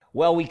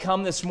Well, we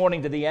come this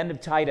morning to the end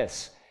of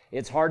Titus.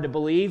 It's hard to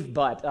believe,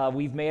 but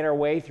we've made our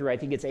way through, I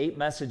think it's 8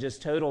 messages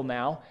total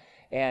now,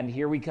 and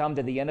here we come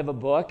to the end of a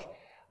book.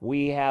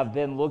 We have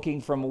been looking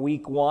from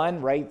week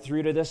 1 right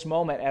through to this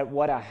moment at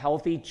what a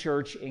healthy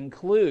church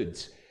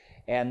includes.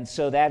 And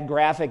so that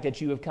graphic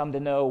that you have come to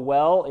know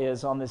well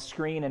is on the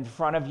screen in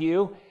front of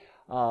you.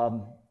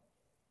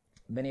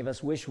 Many of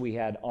us wish we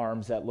had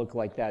arms that look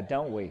like that,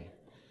 don't we?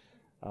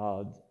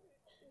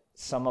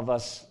 Some of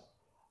us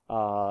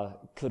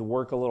could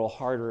work a little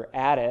harder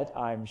at it.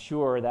 I'm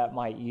sure that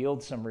might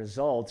yield some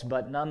results,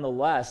 but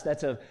nonetheless,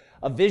 that's a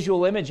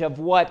visual image of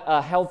what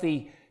a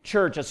healthy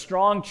church, a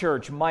strong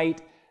church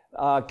might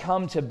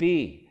come to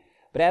be.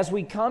 But as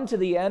we come to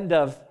the end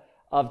of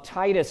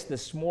Titus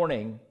this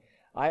morning,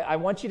 I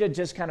want you to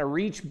just kind of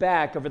reach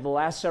back over the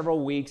last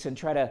several weeks and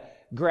try to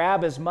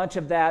grab as much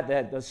of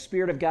that the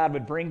Spirit of God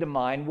would bring to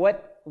mind,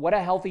 what a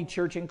healthy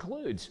church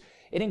includes.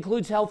 It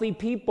includes healthy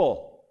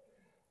people.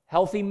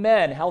 Healthy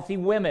men, healthy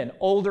women,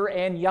 older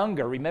and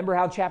younger. Remember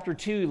how chapter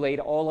 2 laid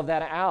all of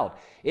that out.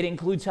 It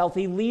includes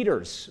healthy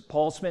leaders.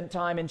 Paul spent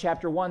time in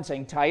chapter 1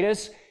 saying,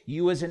 Titus,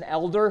 you as an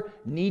elder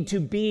need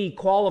to be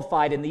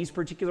qualified in these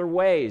particular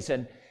ways.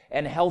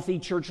 And healthy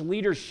church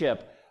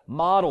leadership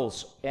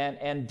models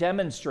and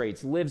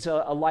demonstrates, lives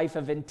a life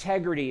of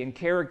integrity and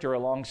character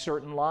along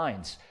certain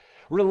lines.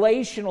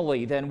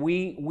 Relationally, then,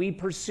 we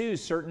pursue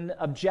certain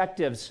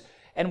objectives.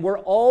 And we're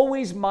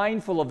always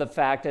mindful of the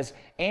fact, as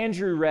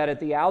Andrew read at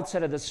the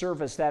outset of the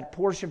service, that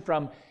portion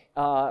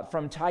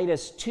from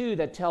Titus 2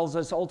 that tells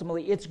us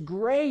ultimately it's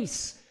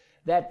grace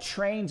that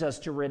trains us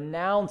to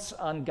renounce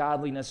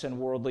ungodliness and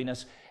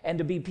worldliness and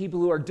to be people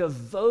who are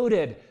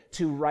devoted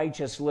to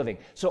righteous living.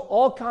 So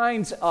all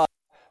kinds of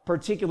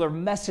particular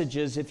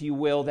messages, if you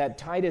will, that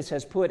Titus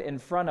has put in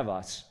front of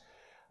us.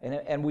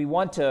 And we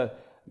want to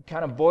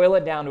kind of boil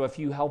it down to a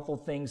few helpful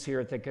things here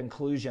at the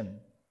conclusion.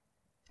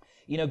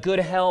 You know, good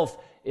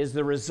health is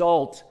the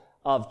result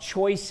of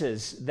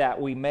choices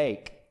that we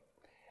make.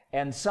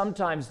 And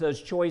sometimes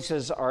those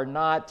choices are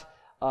not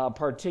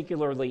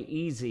particularly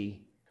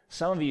easy.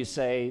 Some of you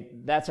say,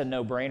 that's a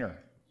no-brainer.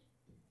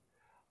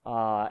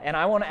 And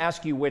I want to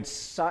ask you which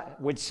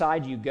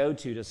side you go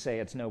to say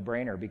it's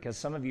no-brainer, because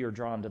some of you are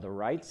drawn to the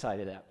right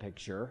side of that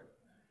picture,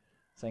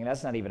 saying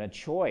that's not even a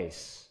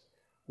choice.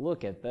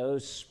 Look at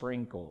those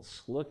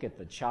sprinkles. Look at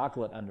the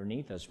chocolate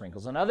underneath those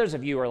sprinkles. And others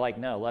of you are like,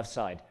 no, left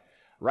side.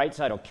 Right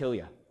side will kill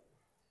you.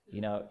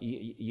 You know,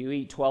 you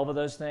eat 12 of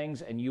those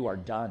things and you are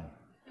done.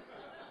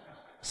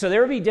 So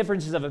there would be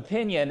differences of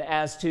opinion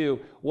as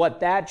to what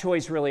that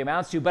choice really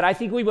amounts to, but I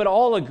think we would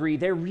all agree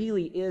there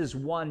really is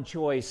one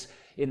choice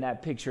in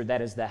that picture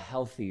that is the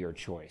healthier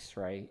choice,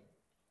 right?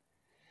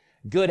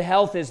 Good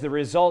health is the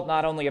result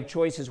not only of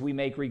choices we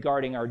make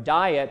regarding our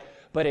diet,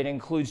 but it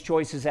includes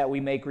choices that we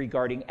make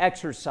regarding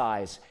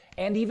exercise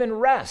and even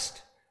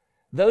rest.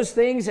 Those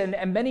things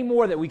and many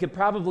more that we could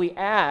probably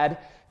add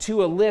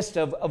to a list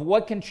of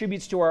what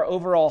contributes to our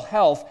overall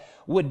health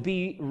would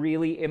be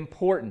really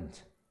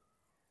important.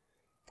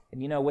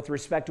 And you know, with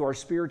respect to our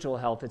spiritual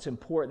health, it's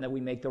important that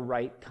we make the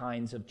right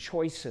kinds of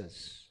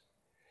choices.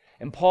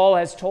 And Paul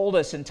has told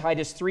us in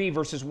Titus 3,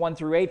 verses 1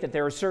 through 8, that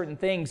there are certain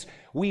things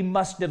we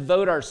must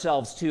devote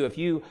ourselves to. If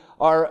you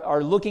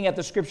are looking at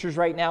the scriptures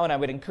right now, and I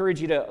would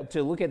encourage you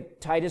to look at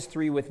Titus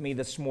 3 with me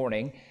this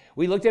morning.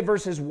 We looked at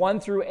verses 1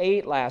 through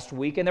 8 last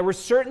week, and there were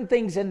certain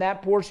things in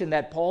that portion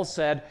that Paul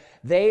said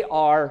they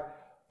are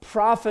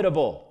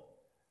profitable.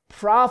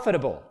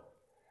 Profitable.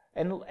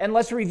 And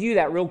let's review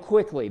that real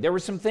quickly. There were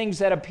some things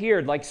that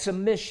appeared like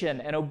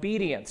submission and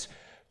obedience,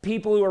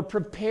 people who are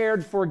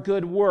prepared for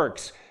good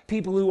works,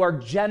 people who are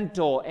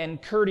gentle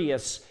and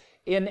courteous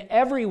in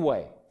every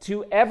way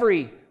to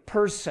every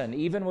person,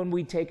 even when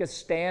we take a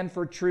stand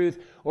for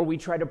truth or we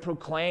try to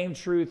proclaim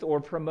truth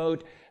or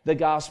promote the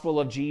gospel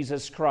of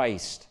Jesus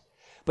Christ.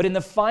 But in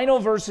the final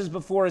verses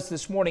before us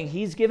this morning,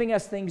 he's giving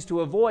us things to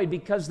avoid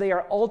because they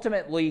are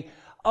ultimately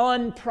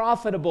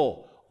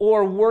unprofitable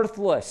or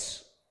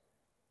worthless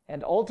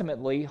and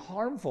ultimately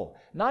harmful,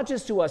 not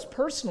just to us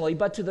personally,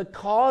 but to the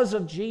cause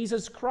of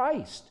Jesus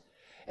Christ.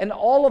 And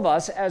all of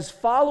us, as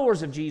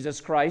followers of Jesus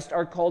Christ,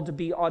 are called to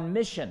be on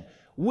mission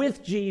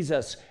with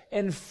Jesus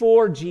and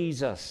for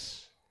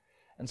Jesus.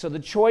 And so the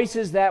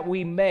choices that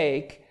we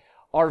make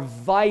are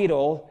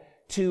vital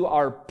to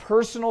our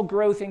personal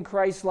growth in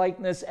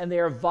Christ-likeness, and they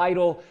are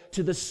vital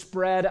to the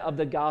spread of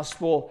the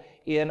gospel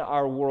in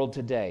our world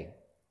today.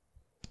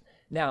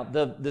 Now,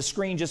 the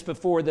screen just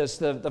before this,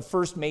 the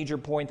first major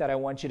point that I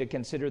want you to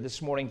consider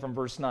this morning from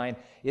verse 9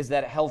 is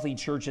that healthy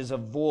churches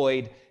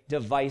avoid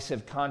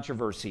divisive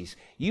controversies.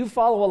 You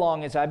follow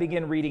along as I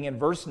begin reading in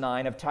verse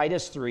 9 of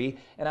Titus 3,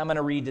 and I'm going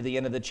to read to the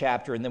end of the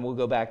chapter, and then we'll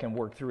go back and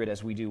work through it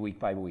as we do week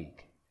by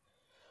week.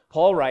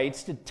 Paul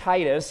writes to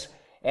Titus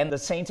and the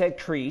saints at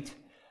Crete,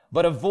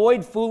 "But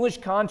avoid foolish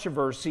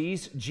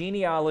controversies,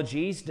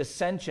 genealogies,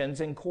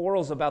 dissensions, and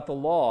quarrels about the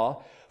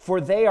law, for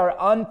they are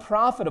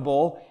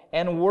unprofitable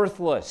and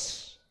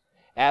worthless.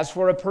 As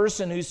for a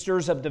person who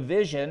stirs up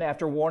division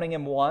after warning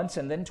him once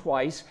and then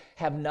twice,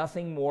 have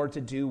nothing more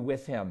to do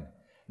with him.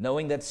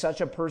 knowing that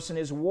such a person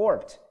is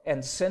warped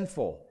and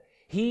sinful.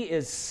 He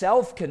is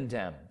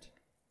self-condemned.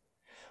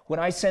 When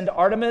I send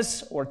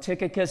Artemas or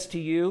Tychicus to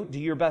you, do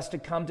your best to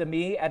come to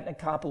me at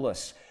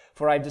Nicopolis,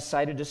 for I've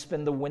decided to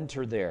spend the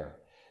winter there.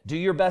 Do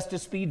your best to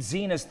speed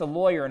Zenas the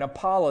lawyer and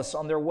Apollos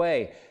on their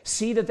way.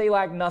 See that they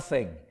lack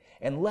nothing,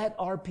 and let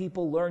our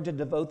people learn to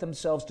devote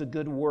themselves to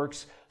good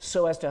works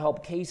so as to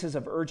help cases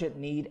of urgent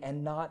need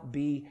and not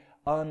be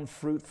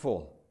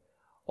unfruitful.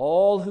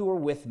 All who are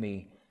with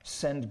me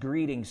send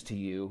greetings to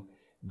you.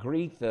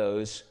 Greet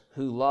those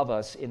who love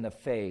us in the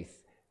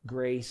faith.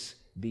 Grace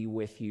be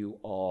with you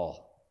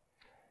all.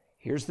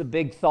 Here's the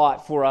big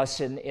thought for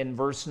us in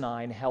verse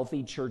 9.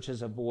 Healthy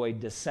churches avoid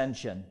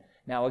dissension.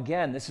 Now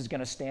again, this is going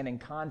to stand in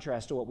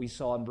contrast to what we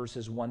saw in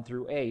verses 1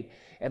 through 8.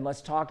 And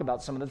let's talk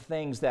about some of the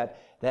things that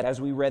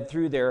as we read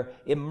through there,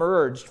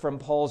 emerged from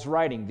Paul's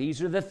writing.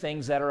 These are the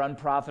things that are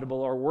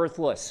unprofitable or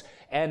worthless.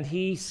 And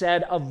he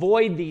said,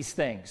 avoid these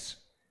things.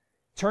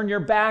 Turn your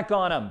back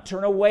on them.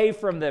 Turn away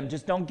from them.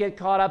 Just don't get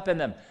caught up in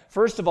them.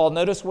 First of all,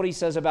 notice what he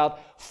says about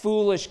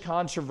foolish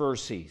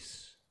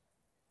controversies.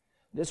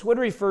 This would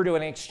refer to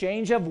an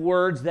exchange of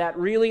words that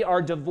really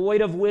are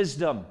devoid of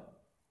wisdom.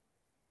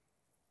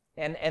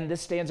 And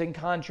this stands in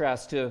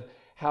contrast to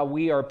how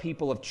we are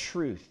people of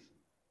truth.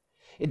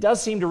 It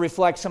does seem to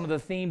reflect some of the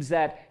themes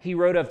that he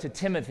wrote of to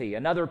Timothy,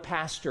 another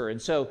pastor.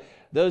 And so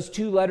those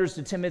two letters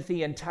to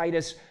Timothy and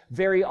Titus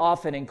very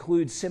often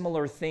include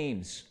similar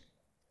themes.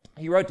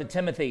 He wrote to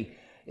Timothy,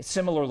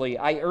 similarly,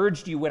 I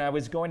urged you when I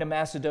was going to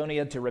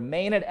Macedonia to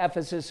remain at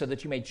Ephesus so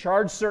that you may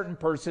charge certain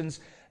persons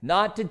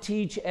not to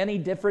teach any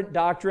different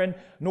doctrine,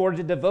 nor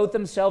to devote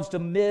themselves to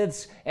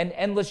myths and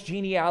endless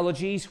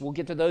genealogies, we'll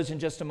get to those in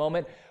just a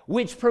moment,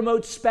 which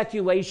promote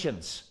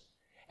speculations.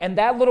 And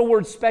that little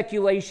word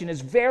speculation is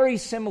very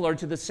similar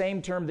to the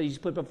same term that he's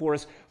put before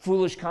us,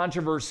 foolish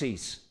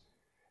controversies.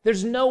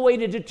 There's no way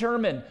to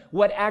determine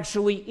what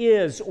actually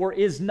is or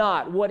is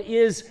not, what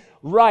is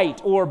right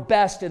or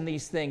best in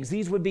these things.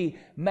 These would be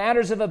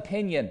matters of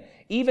opinion,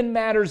 even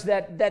matters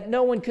that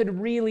no one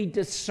could really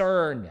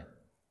discern.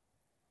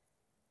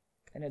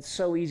 And it's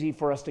so easy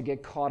for us to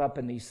get caught up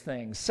in these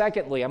things.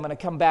 Secondly, I'm going to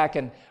come back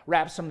and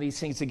wrap some of these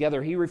things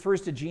together. He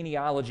refers to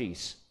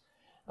genealogies.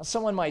 Now,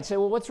 someone might say,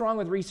 well, what's wrong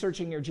with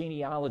researching your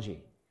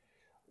genealogy?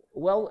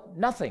 Well,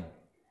 nothing.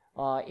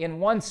 In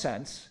one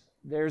sense,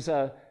 there's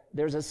a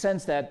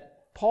sense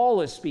that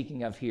Paul is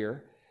speaking of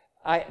here.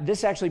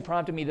 This actually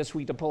prompted me this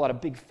week to pull out a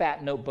big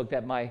fat notebook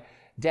that my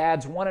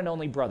dad's one and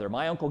only brother,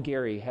 my Uncle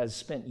Gary, has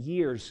spent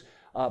years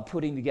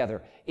putting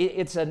together.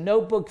 It's a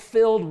notebook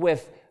filled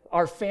with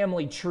our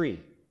family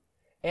tree.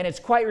 And it's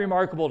quite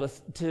remarkable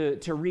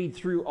to read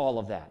through all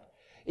of that.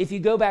 If you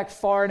go back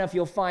far enough,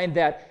 you'll find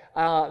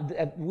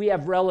that we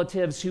have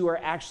relatives who are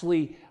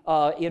actually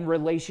in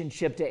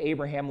relationship to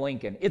Abraham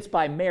Lincoln. It's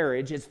by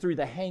marriage, it's through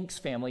the Hanks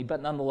family,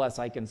 but nonetheless,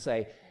 I can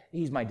say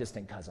he's my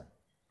distant cousin.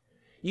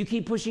 You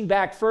keep pushing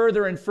back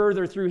further and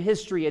further through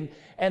history,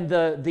 and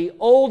the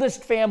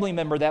oldest family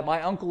member that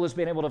my uncle has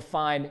been able to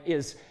find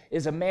is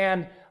a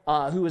man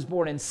who was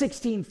born in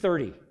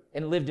 1630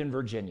 and lived in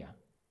Virginia.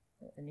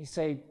 And you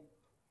say,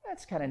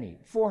 that's kind of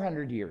neat.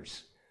 400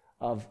 years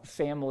of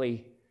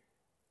family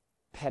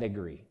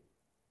pedigree.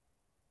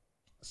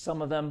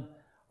 Some of them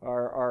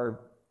are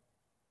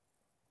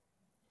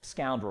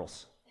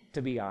scoundrels,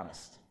 to be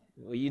honest.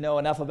 You know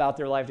enough about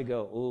their life to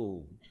go,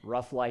 ooh,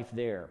 rough life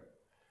there.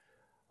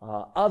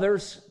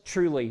 Others,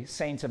 truly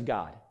saints of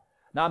God.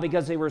 Not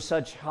because they were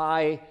such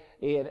highly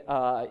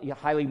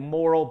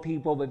moral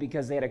people, but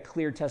because they had a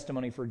clear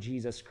testimony for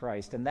Jesus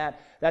Christ. And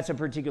that's a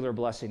particular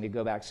blessing to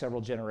go back several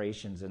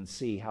generations and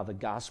see how the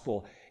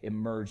gospel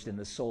emerged in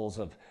the souls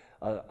of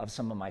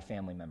some of my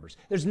family members.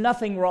 There's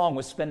nothing wrong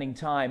with spending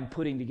time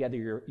putting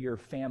together your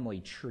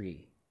family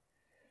tree.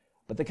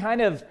 But the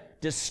kind of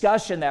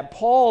discussion that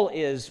Paul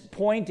is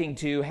pointing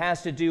to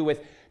has to do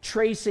with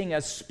tracing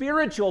a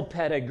spiritual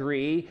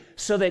pedigree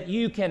so that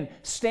you can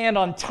stand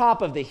on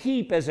top of the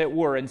heap, as it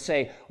were, and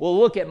say, well,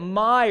 look at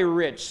my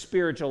rich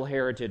spiritual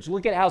heritage.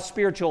 Look at how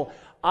spiritual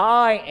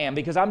I am,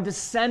 because I'm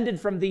descended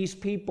from these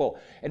people.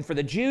 And for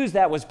the Jews,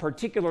 that was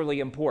particularly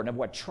important, of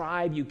what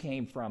tribe you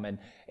came from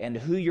and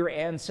who your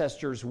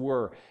ancestors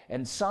were.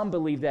 And some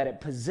believe that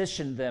it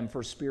positioned them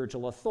for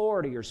spiritual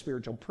authority or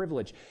spiritual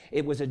privilege.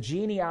 It was a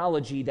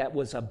genealogy that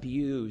was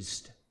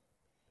abused.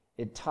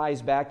 It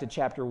ties back to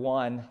chapter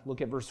 1. Look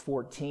at verse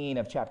 14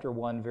 of chapter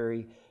 1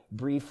 very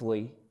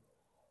briefly,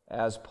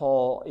 as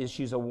Paul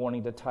issues a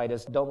warning to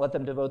Titus. Don't let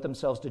them devote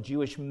themselves to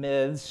Jewish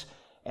myths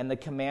and the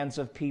commands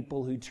of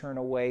people who turn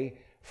away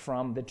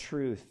from the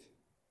truth.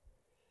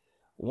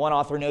 One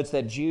author notes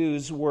that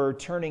Jews were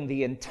turning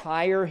the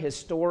entire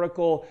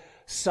historical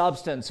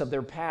substance of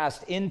their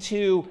past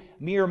into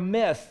mere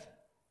myth.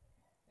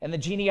 And the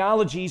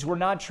genealogies were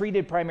not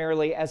treated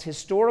primarily as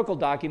historical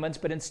documents,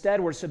 but instead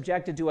were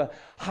subjected to a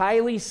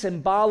highly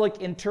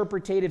symbolic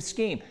interpretative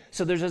scheme.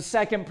 So there's a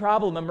second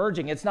problem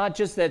emerging. It's not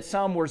just that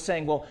some were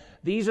saying, well,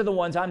 these are the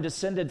ones I'm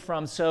descended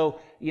from, so,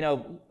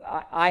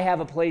 I have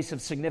a place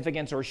of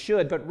significance or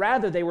should, but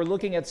rather they were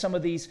looking at some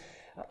of these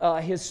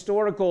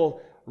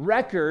historical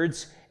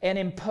records and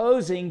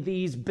imposing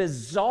these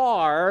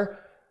bizarre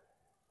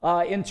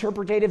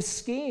interpretative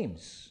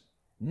schemes.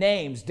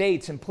 Names,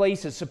 dates, and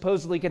places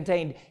supposedly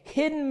contained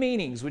hidden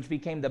meanings which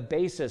became the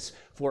basis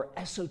for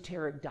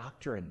esoteric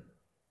doctrine.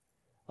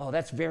 Oh,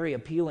 that's very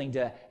appealing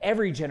to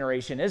every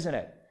generation, isn't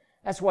it?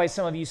 That's why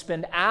some of you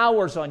spend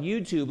hours on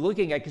YouTube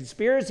looking at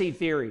conspiracy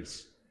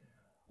theories.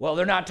 Well,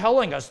 they're not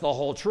telling us the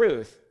whole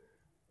truth.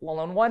 Well,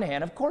 on one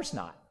hand, of course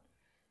not.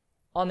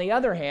 On the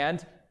other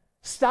hand,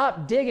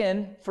 stop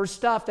digging for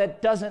stuff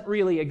that doesn't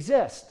really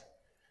exist.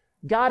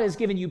 God has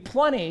given you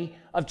plenty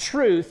of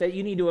truth that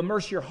you need to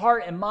immerse your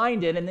heart and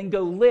mind in and then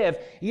go live.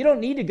 You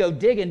don't need to go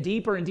digging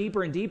deeper and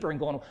deeper and deeper and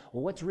going,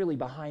 well, what's really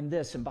behind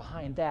this and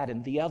behind that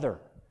and the other?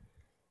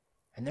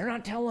 And they're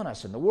not telling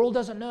us, and the world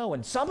doesn't know,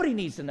 and somebody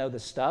needs to know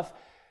this stuff.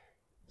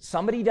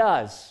 Somebody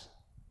does,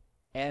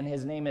 and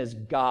his name is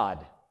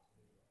God.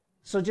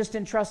 So just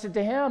entrust it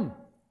to him.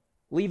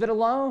 Leave it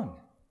alone.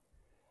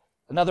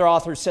 Another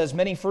author says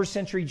many first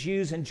century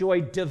Jews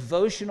enjoyed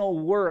devotional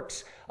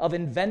works of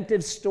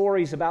inventive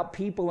stories about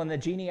people in the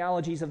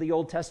genealogies of the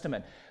Old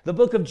Testament. The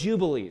book of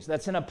Jubilees,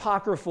 that's an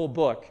apocryphal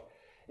book.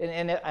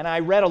 And I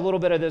read a little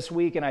bit of this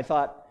week and I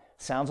thought,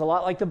 sounds a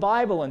lot like the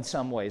Bible in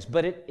some ways,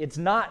 but it's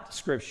not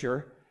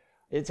Scripture.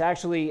 It's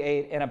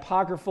actually an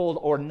apocryphal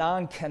or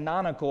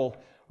non-canonical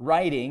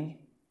writing.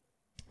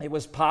 It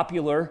was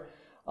popular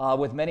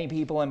with many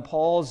people in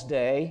Paul's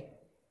day.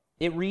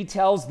 It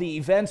retells the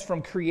events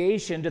from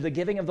creation to the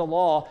giving of the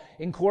law,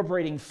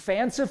 incorporating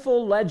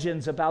fanciful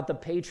legends about the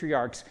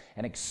patriarchs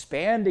and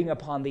expanding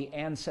upon the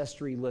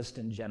ancestry list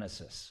in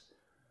Genesis.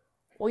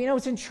 Well,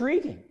 it's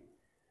intriguing.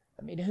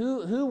 I mean,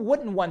 who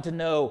wouldn't want to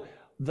know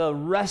the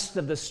rest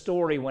of the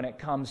story when it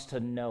comes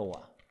to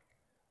Noah?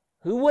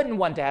 Who wouldn't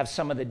want to have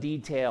some of the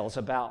details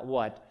about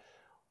what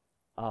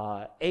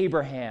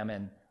Abraham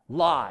and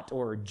Lot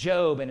or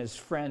Job and his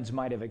friends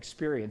might have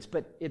experienced?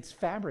 But it's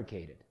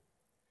fabricated.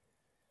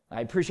 I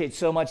appreciate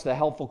so much the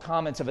helpful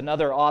comments of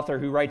another author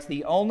who writes,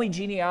 the only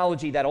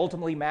genealogy that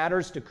ultimately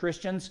matters to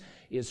Christians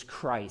is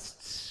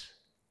Christ's.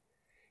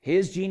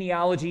 His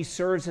genealogy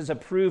serves as a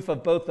proof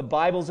of both the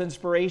Bible's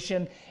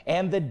inspiration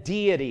and the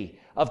deity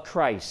of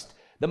Christ.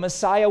 The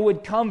Messiah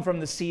would come from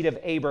the seed of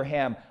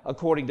Abraham,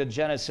 according to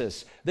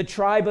Genesis. The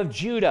tribe of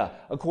Judah,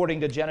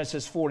 according to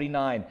Genesis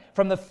 49.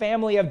 From the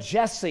family of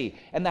Jesse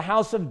and the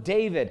house of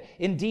David.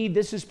 Indeed,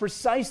 this is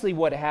precisely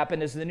what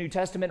happened as the New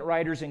Testament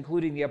writers,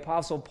 including the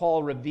Apostle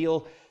Paul,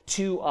 reveal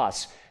to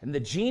us. And the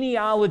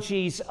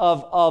genealogies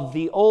of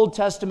the Old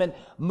Testament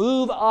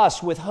move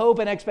us with hope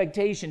and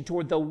expectation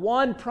toward the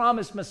one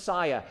promised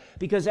Messiah,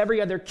 because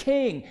every other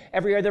king,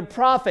 every other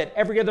prophet,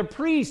 every other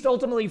priest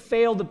ultimately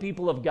failed the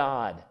people of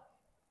God.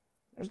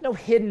 There's no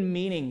hidden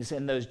meanings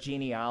in those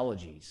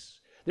genealogies.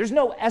 There's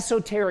no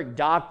esoteric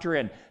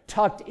doctrine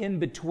tucked in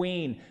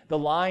between the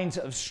lines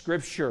of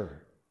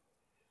Scripture.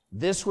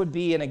 This would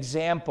be an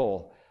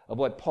example of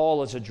what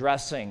Paul is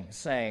addressing,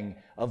 saying,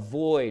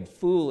 avoid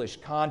foolish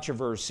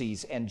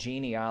controversies and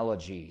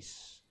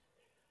genealogies.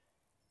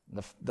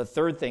 The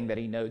third thing that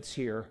he notes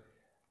here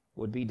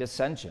would be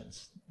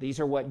dissensions. These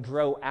are what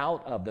grow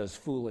out of those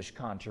foolish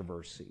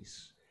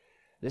controversies.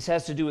 This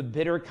has to do with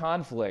bitter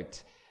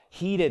conflict,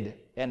 heated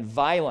and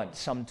violent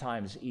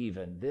sometimes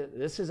even.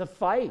 This is a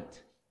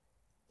fight.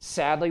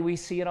 Sadly, we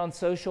see it on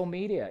social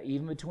media,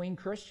 even between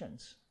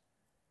Christians.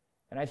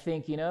 And I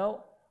think,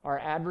 our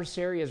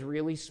adversary is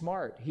really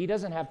smart. He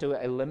doesn't have to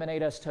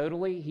eliminate us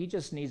totally. He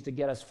just needs to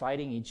get us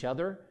fighting each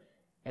other,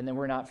 and then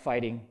we're not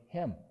fighting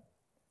him.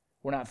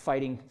 We're not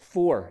fighting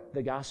for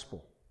the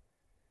gospel.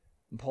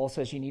 And Paul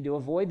says you need to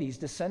avoid these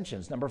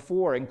dissensions. Number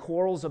 4, in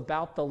quarrels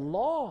about the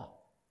law.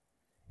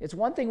 It's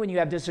one thing when you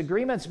have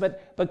disagreements,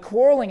 but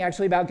quarreling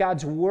actually about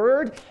God's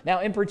word.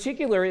 Now, in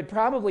particular, it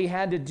probably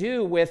had to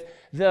do with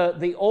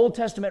the Old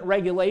Testament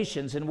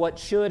regulations and what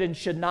should and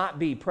should not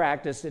be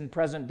practiced in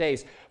present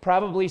days.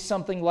 Probably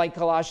something like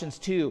Colossians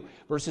 2,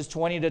 verses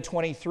 20 to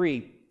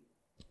 23,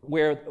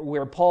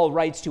 where Paul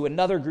writes to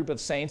another group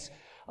of saints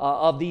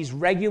of these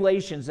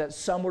regulations that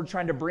some were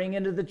trying to bring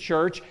into the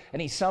church,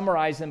 and he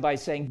summarized them by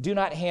saying, do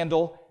not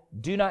handle,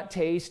 do not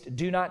taste,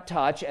 do not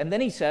touch. And then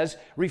he says,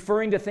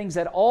 referring to things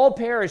that all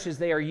perish as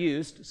they are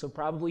used, so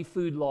probably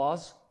food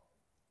laws,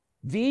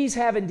 these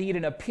have indeed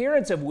an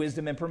appearance of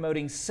wisdom in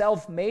promoting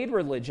self-made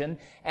religion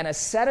and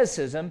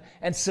asceticism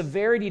and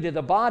severity to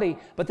the body,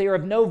 but they are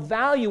of no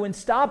value in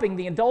stopping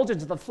the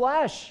indulgence of the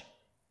flesh.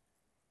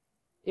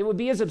 It would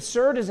be as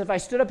absurd as if I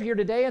stood up here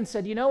today and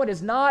said, it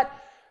is not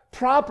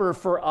proper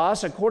for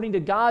us, according to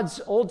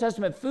God's Old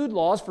Testament food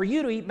laws, for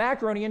you to eat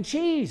macaroni and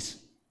cheese.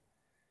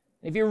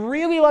 If you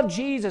really love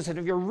Jesus and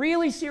if you're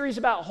really serious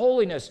about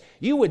holiness,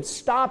 you would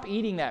stop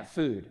eating that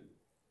food.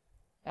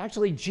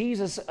 Actually,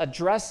 Jesus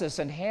addressed this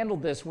and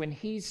handled this when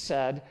he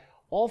said,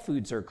 all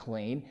foods are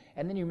clean.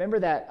 And then you remember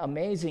that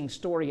amazing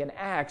story in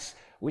Acts,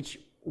 which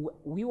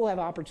we will have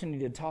opportunity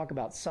to talk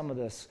about some of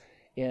this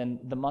in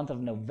the month of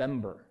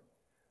November.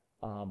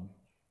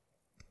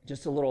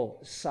 Just a little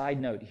side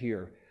note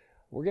here.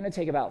 We're going to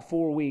take about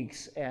 4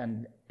 weeks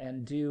and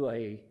do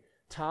a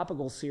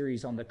topical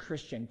series on the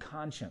Christian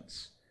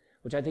conscience,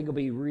 which I think will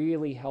be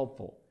really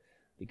helpful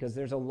because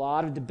there's a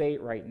lot of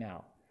debate right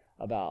now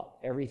about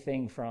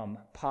everything from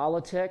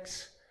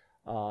politics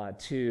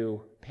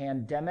to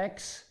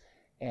pandemics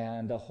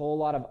and a whole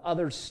lot of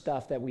other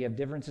stuff that we have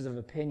differences of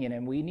opinion,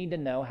 and we need to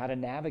know how to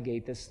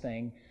navigate this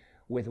thing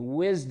with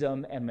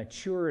wisdom and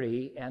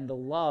maturity and the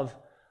love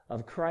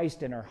of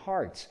Christ in our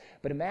hearts.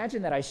 But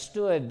imagine that I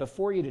stood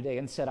before you today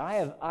and said,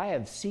 I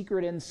have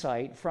secret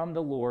insight from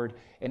the Lord,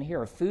 and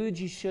here are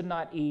foods you should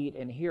not eat,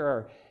 and here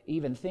are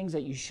even things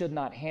that you should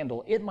not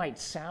handle. It might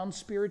sound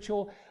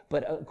spiritual,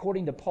 but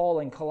according to Paul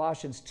in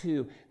Colossians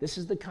 2, this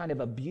is the kind of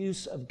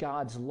abuse of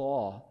God's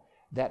law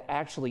that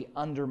actually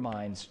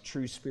undermines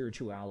true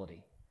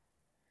spirituality.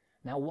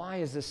 Now, why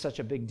is this such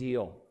a big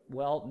deal?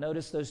 Well,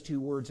 notice those two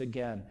words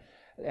again,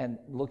 and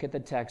look at the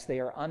text. They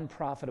are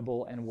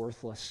unprofitable and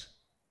worthless.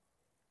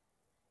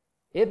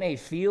 It may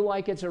feel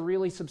like it's a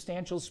really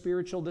substantial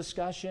spiritual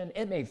discussion.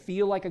 It may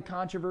feel like a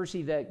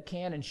controversy that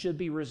can and should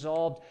be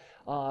resolved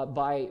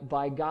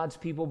by God's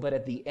people, but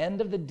at the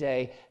end of the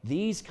day,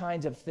 these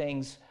kinds of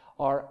things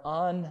are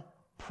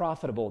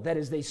unprofitable. That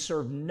is, they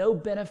serve no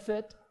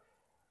benefit,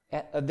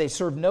 they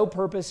serve no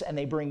purpose, and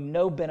they bring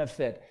no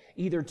benefit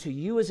either to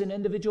you as an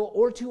individual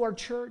or to our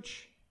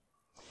church.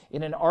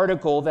 In an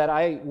article that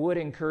I would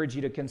encourage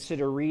you to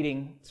consider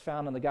reading, it's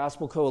found on the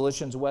Gospel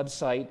Coalition's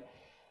website,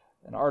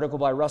 an article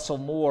by Russell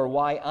Moore,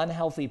 Why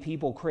Unhealthy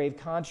People Crave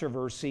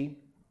Controversy.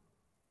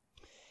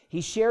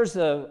 He shares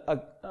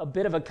a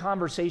bit of a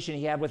conversation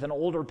he had with an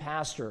older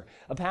pastor,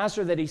 a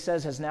pastor that he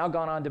says has now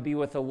gone on to be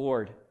with the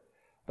Lord,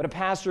 but a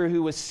pastor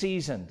who was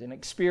seasoned and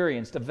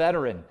experienced, a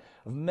veteran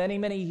of many,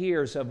 many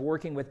years of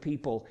working with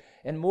people.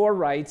 And Moore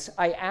writes,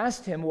 I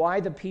asked him why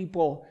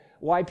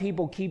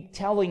people keep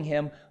telling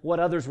him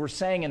what others were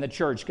saying in the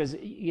church, because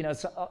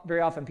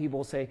very often people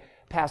will say,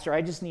 Pastor,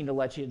 I just need to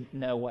let you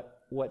know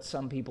what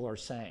some people are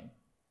saying.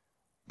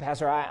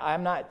 Pastor,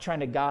 I'm not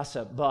trying to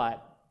gossip,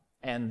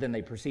 and then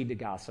they proceed to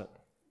gossip.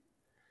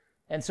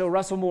 And so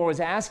Russell Moore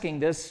was asking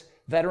this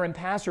veteran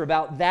pastor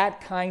about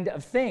that kind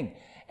of thing.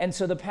 And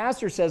so the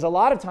pastor says a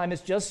lot of time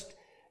it's just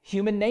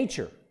human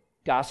nature.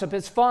 Gossip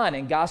is fun,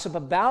 and gossip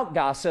about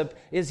gossip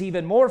is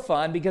even more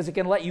fun because it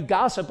can let you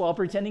gossip while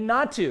pretending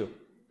not to.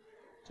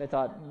 So I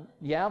thought,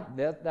 yeah,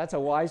 that's a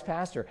wise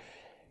pastor.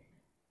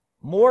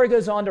 Moore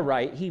goes on to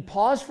write, he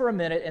paused for a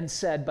minute and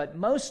said, but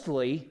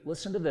mostly,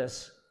 listen to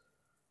this,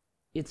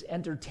 it's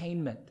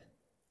entertainment.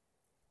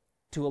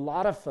 To a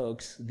lot of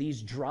folks,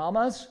 these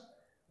dramas,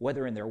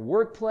 whether in their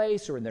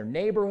workplace or in their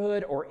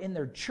neighborhood or in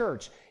their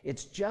church,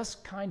 it's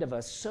just kind of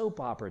a soap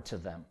opera to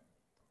them.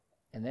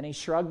 And then he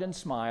shrugged and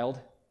smiled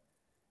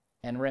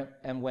and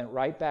went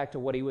right back to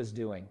what he was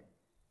doing,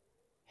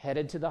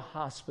 headed to the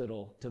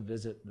hospital to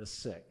visit the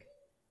sick.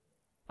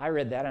 I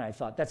read that and I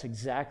thought, that's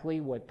exactly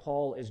what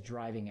Paul is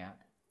driving at.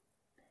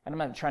 And I'm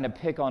not trying to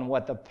pick on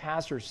what the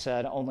pastor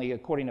said, only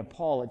according to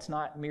Paul, it's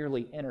not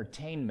merely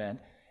entertainment.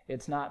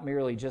 It's not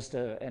merely just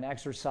an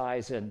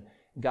exercise in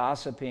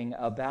gossiping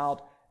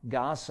about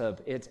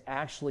gossip. It's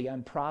actually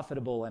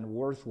unprofitable and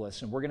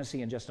worthless. And we're going to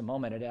see in just a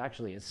moment, it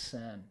actually is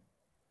sin.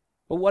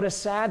 But what a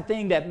sad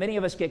thing that many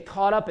of us get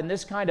caught up in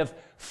this kind of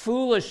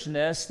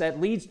foolishness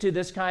that leads to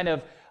this kind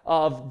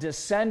of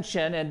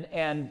dissension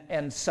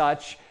and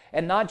such,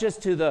 and not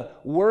just to the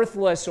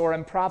worthless or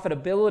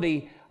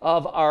unprofitability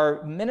of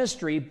our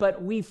ministry,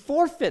 but we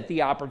forfeit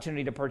the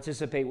opportunity to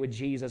participate with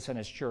Jesus and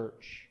his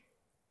church.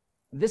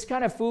 This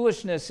kind of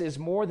foolishness is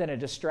more than a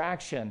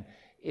distraction.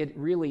 It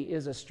really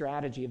is a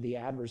strategy of the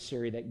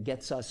adversary that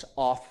gets us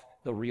off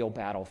the real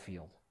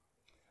battlefield.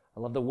 I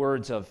love the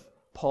words of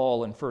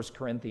Paul in 1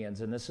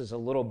 Corinthians, and this is a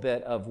little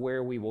bit of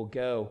where we will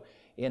go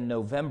in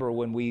November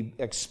when we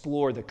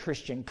explore the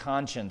Christian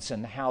conscience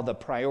and how the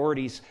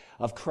priorities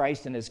of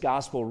Christ and his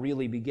gospel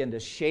really begin to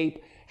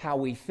shape how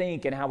we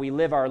think and how we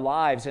live our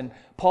lives. And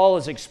Paul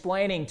is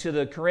explaining to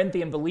the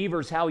Corinthian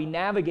believers how he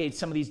navigates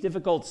some of these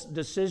difficult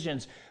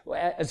decisions,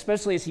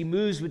 especially as he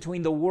moves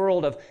between the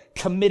world of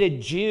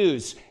committed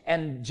Jews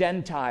and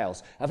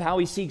Gentiles, of how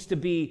he seeks to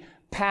be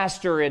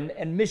pastor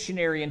and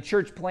missionary and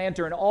church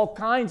planter in all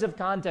kinds of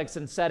contexts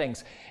and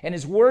settings. And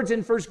his words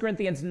in 1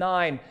 Corinthians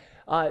 9,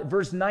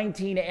 verse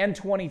 19 and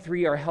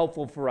 23 are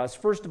helpful for us.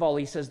 First of all,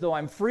 he says, though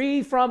I'm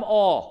free from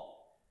all,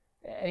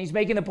 and he's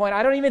making the point,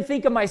 I don't even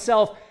think of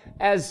myself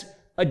as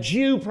a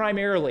Jew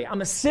primarily. I'm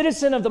a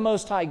citizen of the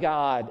Most High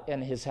God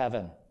and his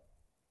heaven.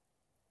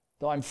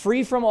 Though I'm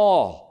free from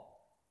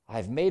all,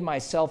 I've made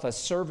myself a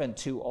servant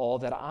to all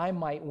that I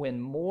might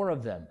win more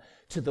of them.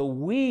 To the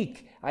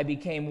weak, I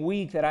became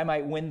weak that I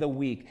might win the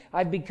weak.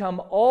 I've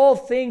become all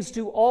things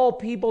to all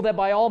people that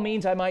by all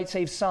means I might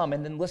save some.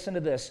 And then listen to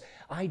this.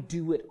 I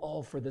do it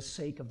all for the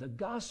sake of the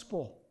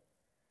gospel.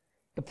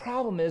 The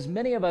problem is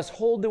many of us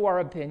hold to our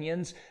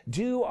opinions,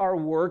 do our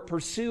work,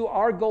 pursue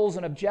our goals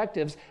and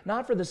objectives,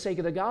 not for the sake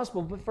of the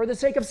gospel, but for the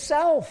sake of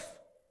self.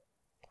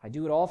 I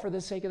do it all for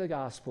the sake of the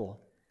gospel,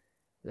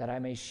 that I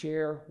may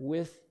share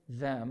with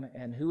them,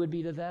 and who would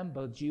be to them?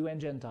 Both Jew and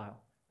Gentile,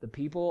 the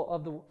people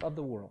of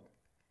the world,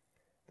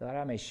 that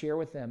I may share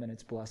with them in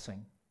its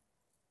blessing.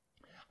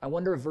 I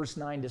wonder if verse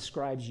 9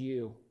 describes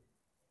you.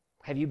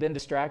 Have you been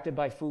distracted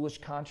by foolish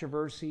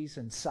controversies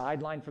and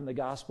sidelined from the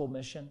gospel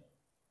mission?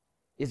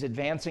 Is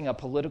advancing a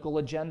political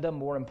agenda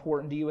more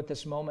important to you at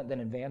this moment than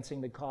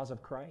advancing the cause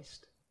of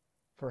Christ?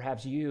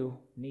 Perhaps you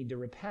need to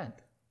repent.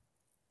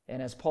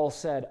 And as Paul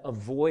said,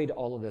 avoid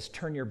all of this.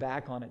 Turn your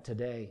back on it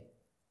today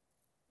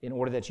in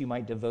order that you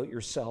might devote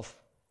yourself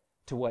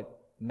to what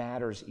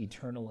matters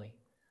eternally.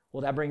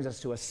 Well, that brings us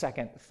to a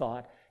second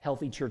thought.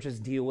 Healthy churches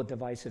deal with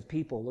divisive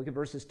people. Look at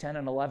verses 10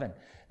 and 11.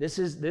 This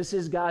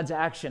is God's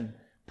action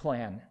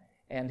plan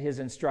and his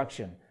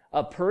instruction.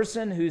 A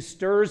person who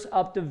stirs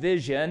up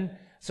division.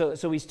 So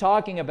he's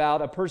talking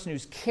about a person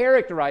who's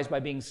characterized by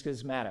being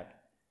schismatic.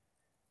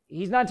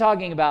 He's not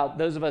talking about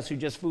those of us who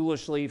just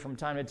foolishly from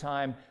time to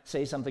time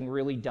say something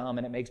really dumb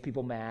and it makes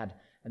people mad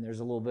and there's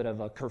a little bit of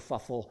a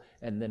kerfuffle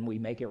and then we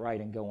make it right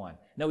and go on.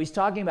 No, he's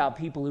talking about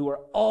people who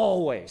are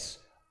always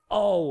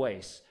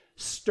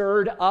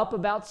stirred up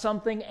about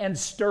something and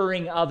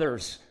stirring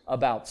others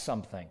about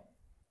something.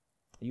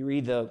 You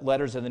read the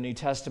letters of the New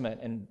Testament,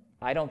 and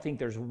I don't think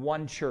there's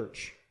one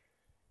church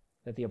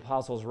that the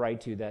apostles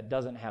write to that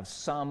doesn't have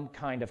some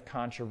kind of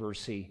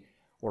controversy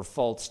or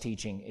false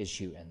teaching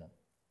issue in them.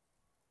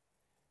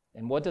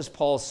 And what does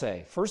Paul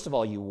say? First of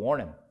all, you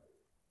warn him.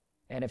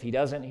 And if he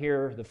doesn't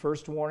hear the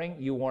first warning,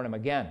 you warn him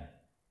again.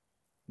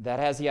 That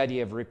has the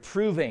idea of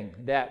reproving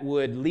that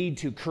would lead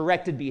to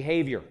corrected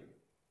behavior.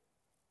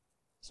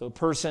 So a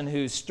person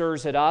who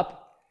stirs it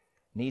up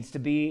needs to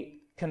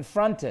be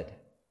confronted.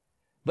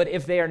 But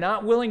if they are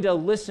not willing to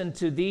listen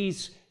to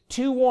these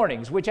two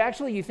warnings, which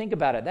actually you think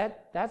about it,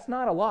 that's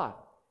not a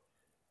lot.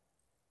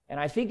 And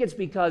I think it's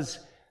because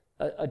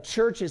a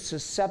church is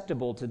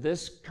susceptible to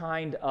this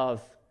kind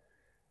of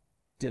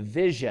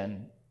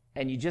division,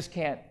 and you just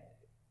can't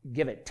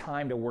give it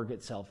time to work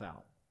itself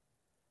out.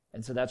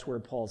 And so that's where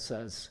Paul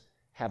says,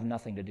 have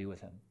nothing to do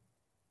with him.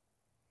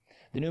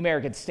 The New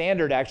American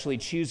Standard actually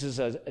chooses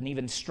an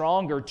even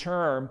stronger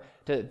term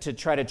to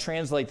try to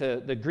translate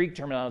the Greek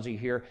terminology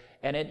here,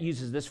 and it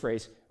uses this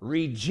phrase,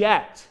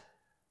 reject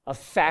a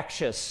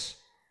factious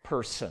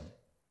person.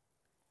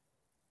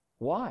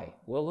 Why?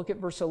 Well, look at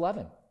verse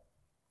 11.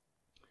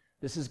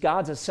 This is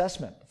God's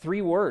assessment.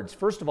 3 words.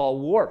 First of all,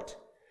 warped.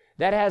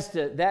 That has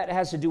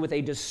to do with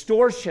a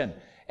distortion,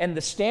 and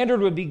the standard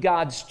would be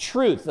God's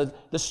truth,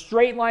 the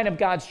straight line of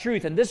God's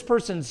truth, and this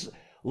person's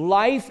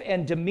life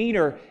and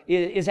demeanor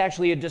is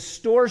actually a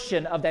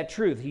distortion of that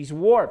truth. He's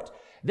warped.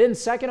 Then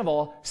second of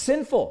all,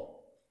 sinful.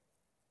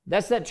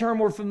 That's that term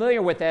we're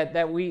familiar with that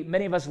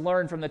many of us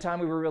learned from the time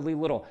we were really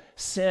little.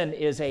 Sin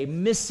is a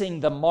missing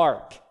the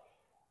mark.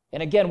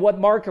 And again, what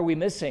mark are we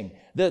missing?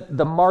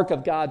 The mark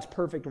of God's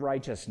perfect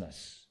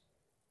righteousness.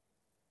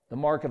 The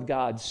mark of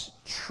God's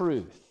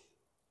truth.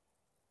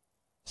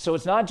 So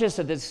it's not just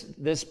that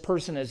this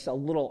person is a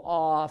little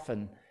off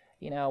and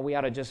we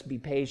ought to just be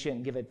patient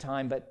and give it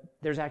time, but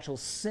there's actual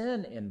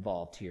sin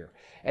involved here.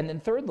 And then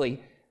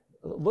thirdly,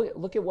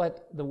 look at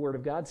what the Word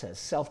of God says,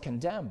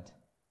 self-condemned.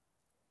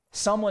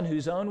 Someone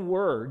whose own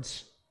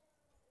words,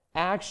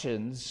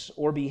 actions,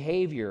 or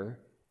behavior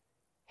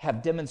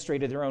have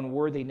demonstrated their own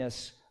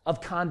worthiness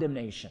of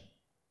condemnation.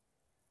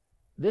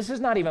 This is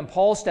not even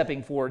Paul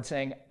stepping forward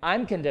saying,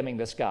 I'm condemning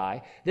this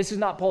guy. This is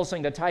not Paul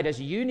saying to Titus,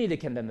 you need to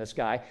condemn this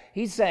guy.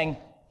 He's saying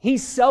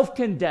he's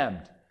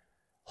self-condemned.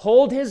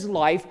 Hold his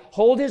life,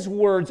 hold his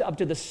words up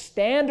to the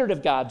standard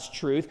of God's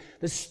truth,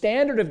 the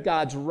standard of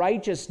God's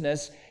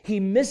righteousness. He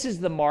misses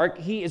the mark.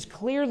 He is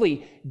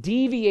clearly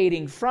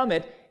deviating from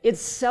it.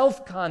 It's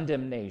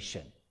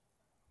self-condemnation.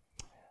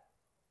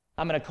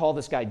 I'm going to call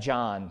this guy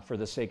John for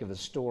the sake of the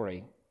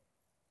story.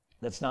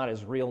 That's not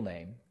his real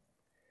name.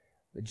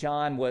 But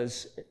John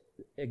was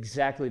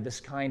exactly this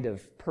kind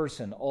of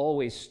person,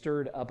 always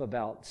stirred up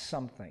about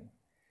something.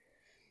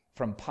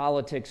 From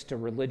politics to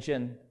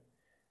religion,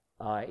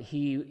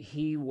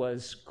 he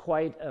was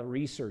quite a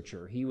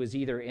researcher. He was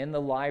either in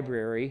the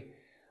library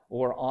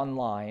or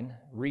online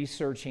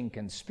researching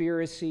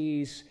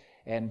conspiracies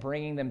and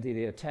bringing them to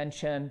the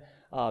attention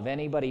of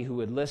anybody who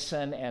would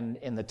listen. And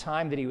in the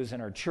time that he was in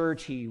our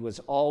church, he was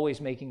always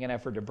making an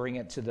effort to bring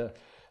it to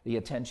the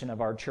attention of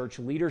our church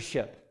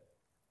leadership.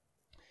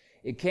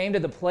 It came to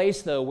the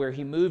place, though, where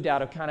he moved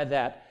out of kind of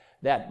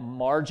that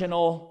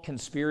marginal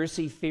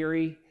conspiracy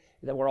theory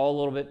that we're all a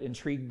little bit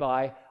intrigued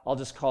by. I'll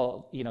just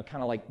call it,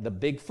 kind of like the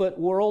Bigfoot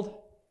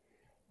world.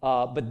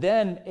 But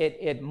then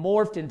it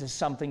morphed into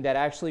something that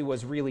actually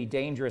was really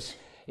dangerous.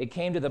 It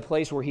came to the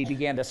place where he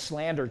began to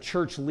slander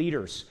church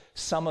leaders,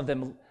 some of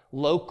them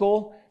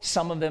local,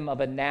 some of them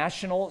of a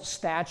national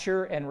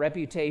stature and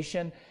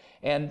reputation.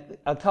 And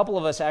a couple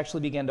of us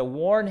actually began to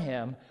warn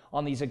him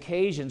on these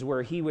occasions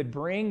where he would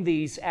bring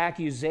these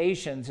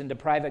accusations into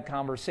private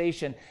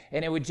conversation,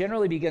 and it would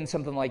generally begin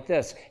something like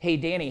this. Hey,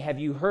 Danny, have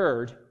you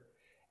heard?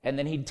 And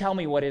then he'd tell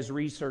me what his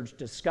research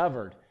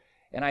discovered.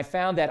 And I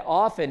found that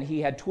often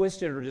he had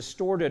twisted or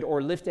distorted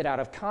or lifted out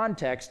of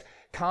context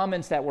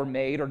comments that were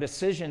made or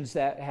decisions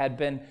that had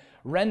been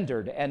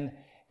rendered. And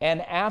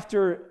And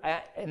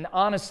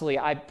honestly,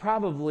 I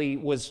probably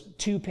was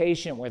too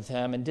patient with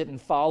him and didn't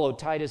follow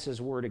Titus's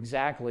word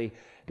exactly,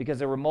 because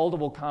there were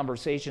multiple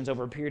conversations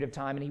over a period of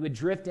time, and he would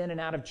drift in and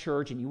out of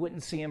church, and you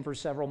wouldn't see him for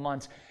several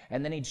months,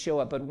 and then he'd show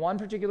up. But one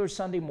particular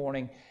Sunday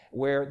morning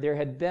where there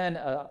had been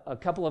a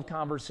couple of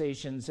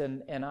conversations,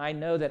 and I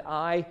know that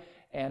I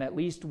and at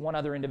least one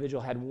other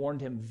individual had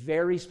warned him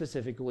very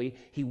specifically.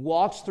 He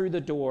walks through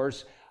the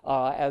doors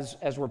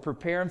as we're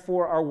preparing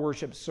for our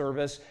worship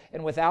service,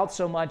 and without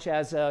so much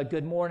as a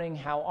good morning,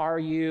 how are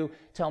you,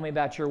 tell me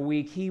about your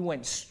week, he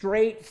went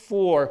straight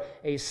for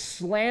a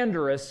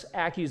slanderous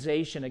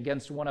accusation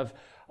against one of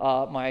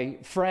my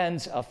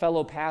friends, a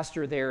fellow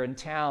pastor there in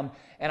town,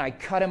 and I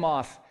cut him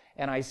off,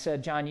 and I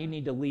said, John, you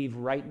need to leave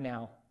right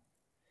now.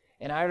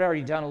 And I had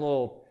already done a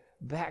little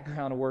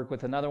background work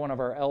with another one of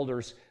our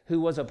elders who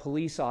was a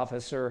police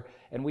officer,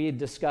 and we had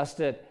discussed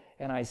it.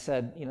 And I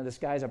said, this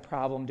guy's a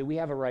problem. Do we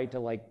have a right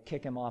to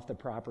kick him off the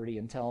property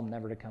and tell him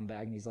never to come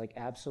back? And he's like,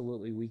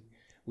 absolutely,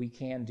 we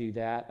can do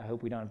that. I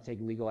hope we don't have to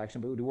take legal action,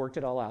 but we worked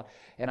it all out.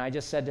 And I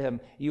just said to him,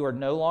 you are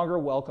no longer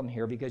welcome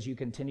here because you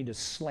continue to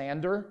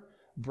slander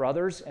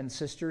brothers and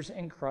sisters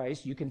in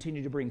Christ. You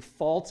continue to bring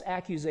false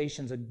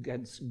accusations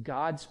against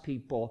God's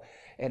people,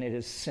 and it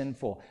is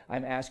sinful.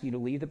 I'm asking you to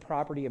leave the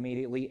property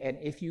immediately, and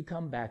if you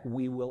come back,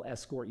 we will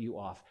escort you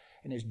off.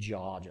 And his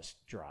jaw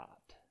just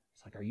dropped.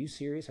 It's like, are you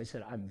serious? I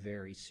said, I'm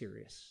very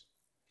serious.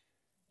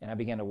 And I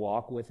began to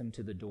walk with him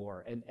to the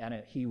door,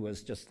 and he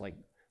was just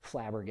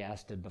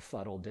flabbergasted,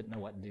 befuddled, didn't know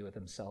what to do with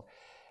himself.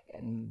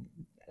 And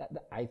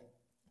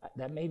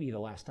that may be the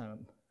last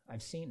time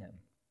I've seen him.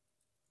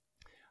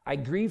 I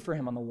grieve for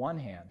him on the one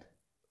hand,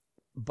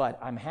 but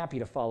I'm happy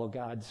to follow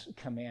God's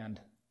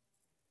command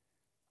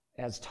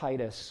as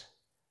Titus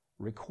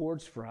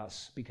records for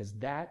us, because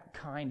that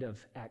kind of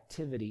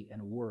activity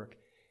and work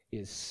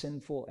is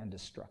sinful and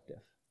destructive.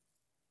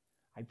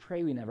 I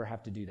pray we never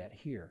have to do that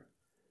here,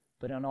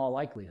 but in all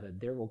likelihood,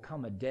 there will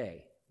come a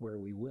day where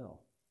we will.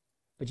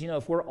 But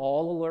if we're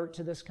all alert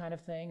to this kind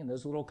of thing and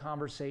those little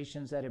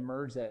conversations that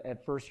emerge that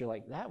at first you're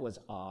like, that was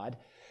odd,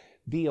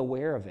 be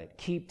aware of it.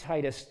 Keep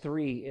Titus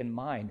 3 in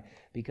mind,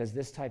 because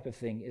this type of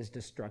thing is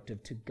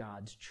destructive to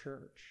God's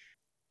church.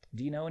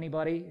 Do you know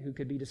anybody who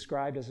could be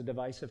described as a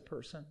divisive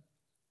person?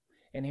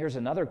 And here's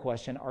another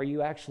question. Are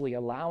you actually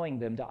allowing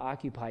them to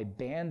occupy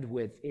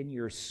bandwidth in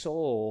your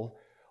soul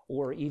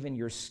or even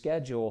your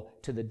schedule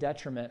to the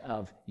detriment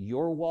of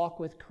your walk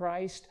with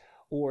Christ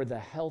or the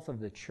health of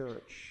the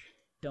church?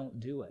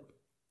 Don't do it.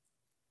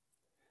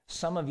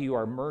 Some of you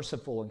are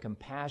merciful and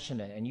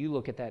compassionate, and you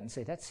look at that and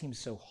say, that seems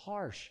so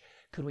harsh.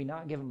 Could we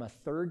not give him a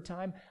third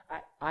time?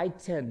 I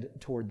tend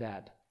toward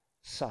that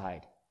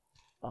side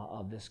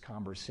of this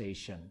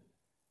conversation.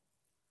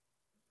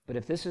 But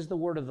if this is the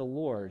word of the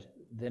Lord,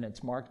 then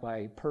it's marked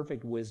by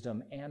perfect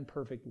wisdom and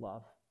perfect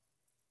love.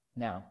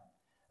 Now,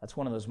 that's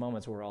one of those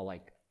moments where we're all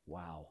like,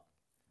 wow,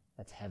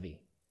 that's heavy.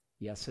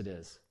 Yes, it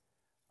is.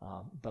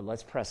 But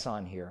let's press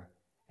on here.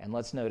 And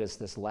let's notice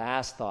this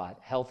last thought: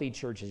 healthy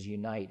churches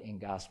unite in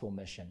gospel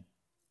mission.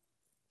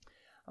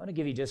 I want to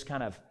give you just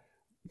kind of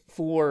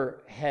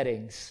 4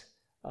 headings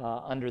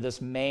under this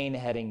main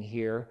heading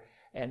here.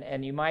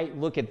 And you might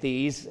look at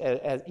these,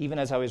 even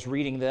as I was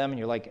reading them, and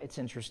you're like, it's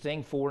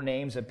interesting. 4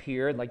 names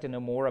appear. I'd like to know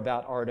more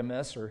about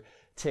Artemas or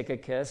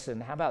Tychicus.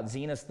 And how about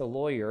Zenas the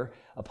lawyer?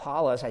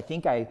 Apollos, I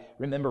think I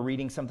remember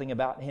reading something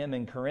about him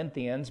in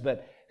Corinthians,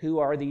 but who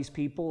are these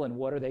people and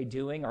what are they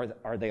doing?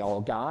 Are they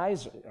all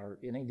guys? Are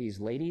any of these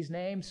ladies'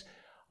 names?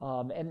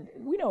 And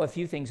we know a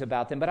few things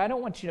about them, but I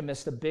don't want you to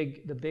miss the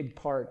big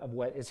part of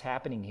what is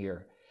happening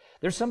here.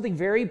 There's something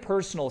very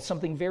personal,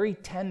 something very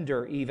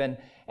tender even,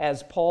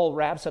 as Paul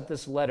wraps up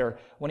this letter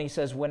when he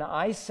says, when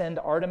I send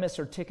Artemas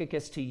or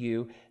Tychicus to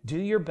you, do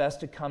your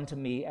best to come to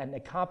me at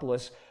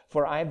Nicopolis,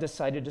 for I have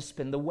decided to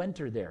spend the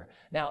winter there.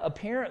 Now,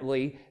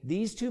 apparently,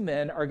 these 2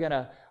 men are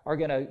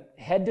gonna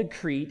head to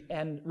Crete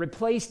and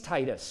replace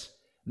Titus.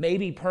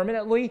 Maybe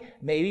permanently,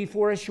 maybe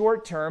for a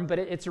short term, but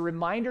it's a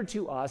reminder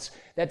to us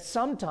that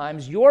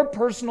sometimes your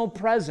personal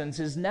presence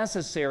is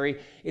necessary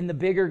in the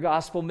bigger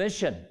gospel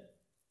mission.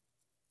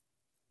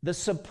 The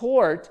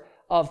support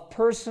of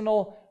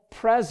personal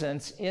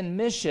presence in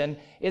mission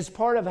is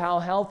part of how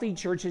healthy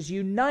churches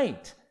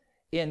unite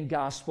in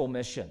gospel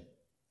mission.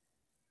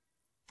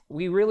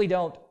 We really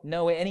don't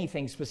know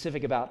anything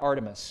specific about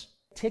Artemas.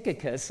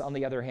 Tychicus, on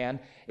the other hand,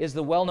 is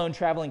the well-known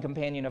traveling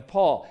companion of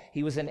Paul.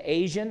 He was an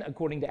Asian,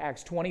 according to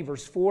Acts 20,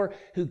 verse 4,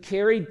 who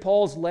carried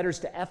Paul's letters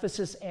to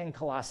Ephesus and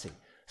Colossae.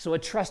 So a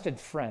trusted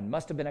friend,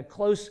 must have been a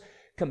close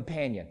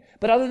companion.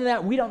 But other than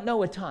that, we don't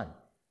know a ton.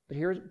 But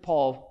here's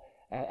Paul,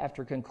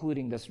 after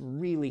concluding this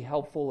really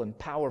helpful and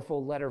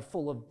powerful letter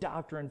full of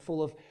doctrine,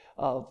 full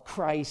of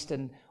Christ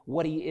and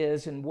what he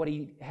is and what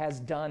he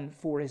has done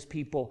for his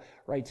people,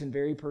 writes in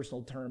very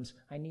personal terms,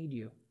 I need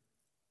you.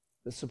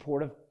 The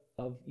support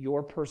of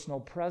your personal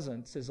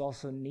presence is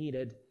also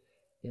needed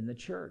in the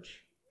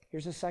church.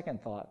 Here's a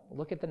second thought.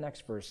 Look at the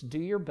next verse. Do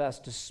your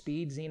best to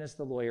speed Zenas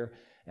the lawyer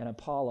and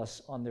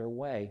Apollos on their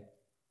way.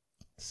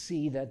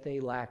 See that they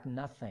lack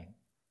nothing.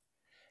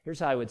 Here's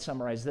how I would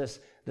summarize this.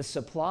 The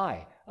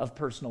supply of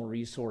personal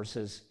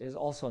resources is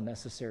also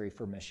necessary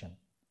for mission.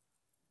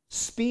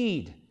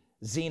 Speed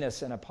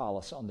Zenas and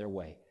Apollos on their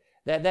way.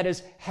 That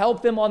is,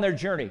 help them on their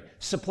journey.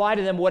 Supply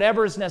to them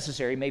whatever is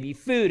necessary. It may be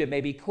food, it may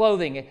be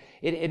clothing,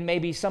 it may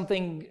be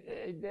something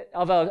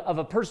of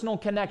a personal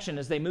connection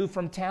as they move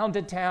from town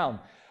to town.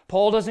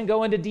 Paul doesn't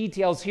go into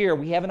details here.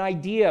 We have an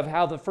idea of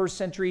how the first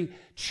century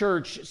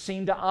church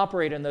seemed to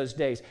operate in those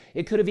days.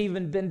 It could have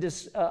even been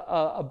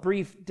a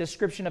brief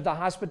description of the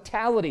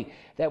hospitality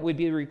that would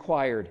be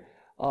required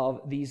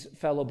of these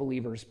fellow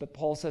believers. But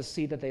Paul says,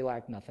 see that they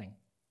lack nothing.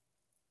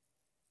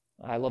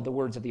 I love the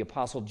words of the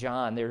Apostle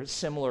John. They're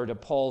similar to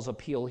Paul's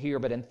appeal here,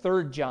 but in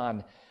 3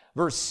 John,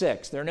 verse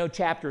 6, there are no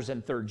chapters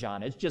in 3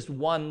 John. It's just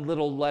one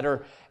little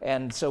letter,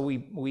 and so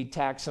we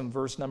tack some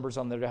verse numbers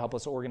on there to help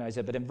us organize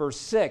it. But in verse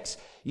 6,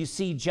 you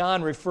see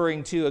John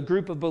referring to a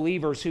group of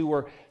believers who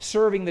were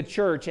serving the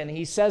church, and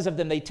he says of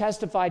them, they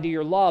testify to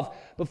your love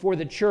before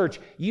the church.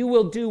 You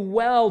will do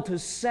well to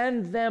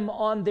send them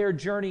on their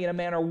journey in a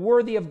manner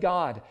worthy of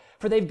God,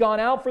 for they've gone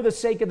out for the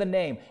sake of the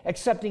name,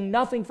 accepting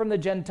nothing from the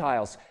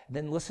Gentiles. And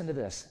then listen to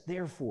this.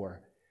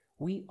 Therefore,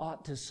 we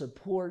ought to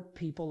support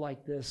people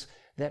like this,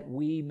 that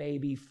we may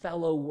be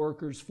fellow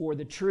workers for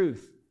the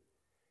truth.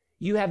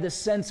 You have this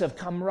sense of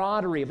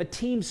camaraderie, of a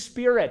team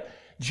spirit.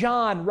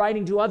 John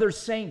writing to other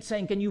saints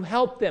saying, can you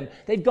help them?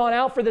 They've gone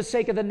out for the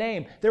sake of the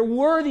name. They're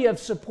worthy of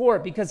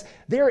support because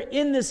they're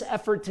in this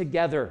effort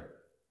together.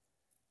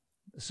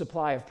 The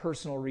supply of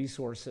personal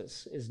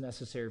resources is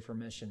necessary for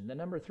mission. Then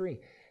number 3,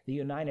 the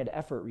united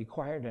effort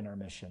required in our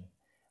mission.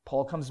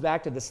 Paul comes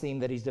back to this theme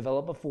that he's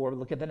developed before.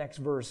 Look at the next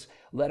verse.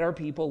 Let our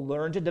people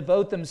learn to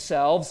devote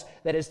themselves,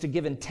 that is, to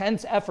give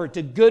intense effort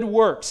to good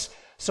works,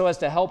 so as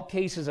to help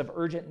cases of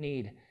urgent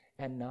need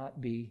and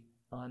not be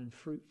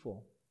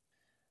unfruitful.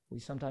 We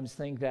sometimes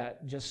think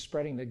that just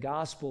spreading the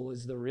gospel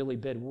is the really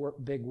big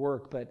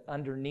work, but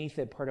underneath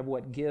it, part of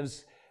what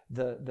gives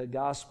the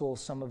gospel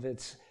some of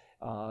its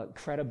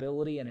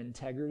credibility and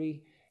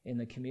integrity in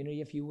the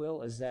community, if you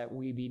will, is that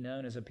we be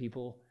known as a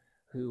people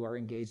who are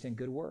engaged in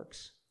good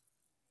works.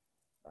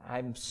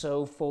 I'm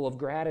so full of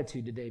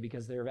gratitude today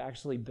because there have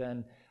actually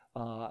been,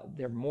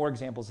 there are more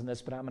examples than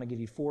this, but I'm going to give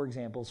you 4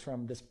 examples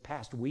from this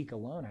past week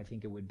alone, I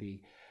think it would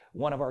be.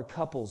 One of our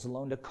couples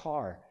loaned a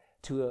car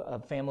to a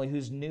family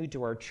who's new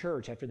to our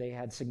church after they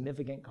had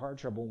significant car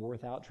trouble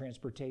without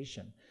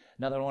transportation.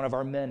 Another one of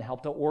our men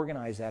helped to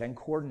organize that and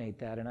coordinate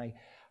that, and I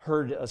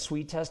heard a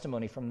sweet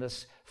testimony from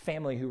this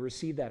family who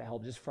received that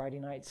help just Friday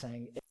night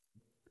saying, it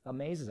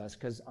amazes us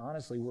because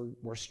honestly,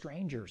 we're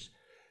strangers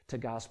to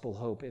gospel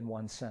hope in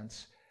one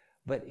sense.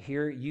 But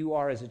here you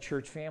are as a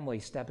church family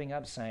stepping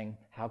up saying,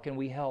 how can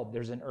we help?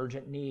 There's an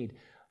urgent need.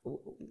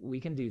 We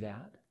can do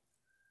that.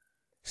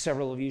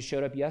 Several of you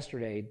showed up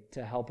yesterday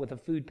to help with a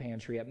food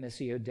pantry at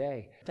Missio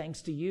Day.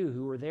 Thanks to you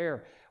who were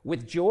there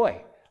with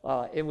joy.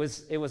 It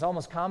was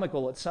almost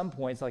comical at some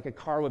points, like a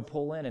car would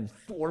pull in and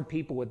 4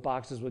 people with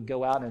boxes would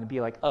go out and it'd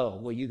be like, oh,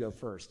 well, you go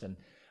first. And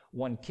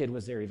one kid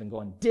was there even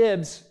going,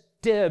 dibs,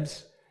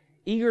 dibs,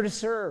 eager to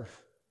serve,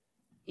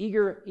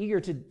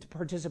 eager to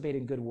participate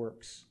in good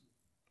works.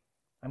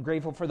 I'm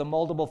grateful for the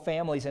multiple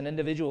families and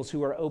individuals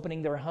who are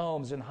opening their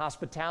homes in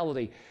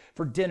hospitality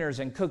for dinners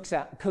and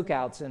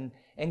cookouts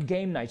and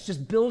game nights,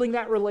 just building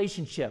that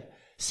relationship,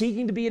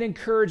 seeking to be an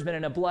encouragement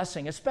and a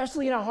blessing,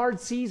 especially in a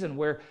hard season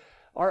where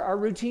our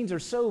routines are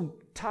so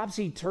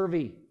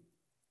topsy-turvy.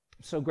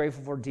 I'm so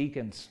grateful for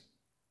deacons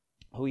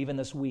who even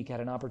this week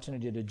had an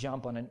opportunity to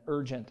jump on an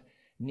urgent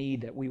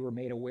need that we were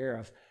made aware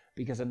of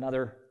because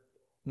another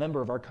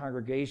member of our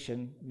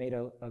congregation made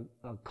a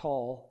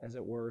call, as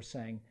it were,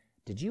 saying,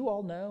 did you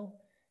all know?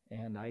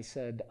 And I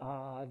said,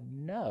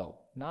 no,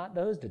 not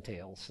those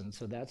details. And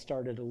so that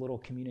started a little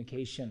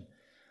communication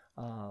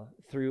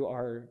through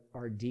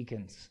our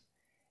deacons.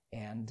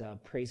 And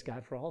praise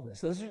God for all of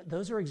this.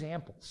 Those are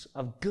examples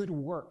of good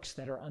works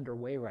that are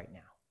underway right now.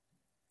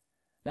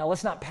 Now,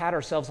 let's not pat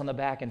ourselves on the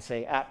back and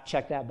say,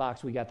 check that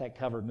box, we got that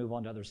covered, move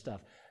on to other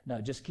stuff.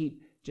 No, just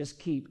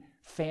keep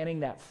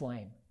fanning that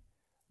flame,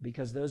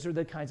 because those are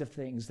the kinds of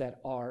things that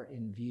are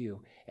in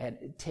view. And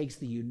it takes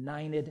the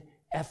united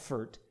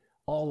effort,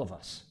 all of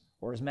us,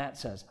 or as Matt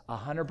says,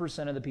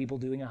 100% of the people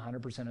doing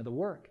 100% of the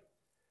work.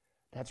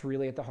 That's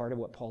really at the heart of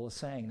what Paul is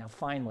saying. Now,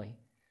 finally,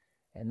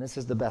 and this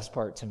is the best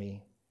part to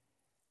me,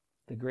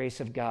 the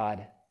grace of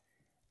God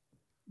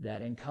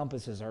that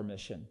encompasses our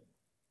mission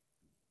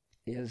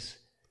is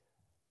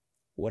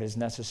what is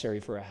necessary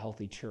for a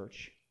healthy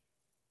church.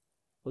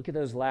 Look at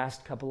those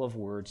last couple of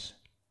words.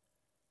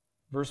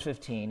 Verse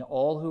 15,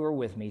 all who are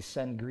with me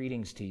send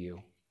greetings to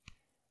you.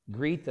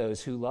 Greet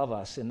those who love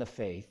us in the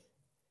faith.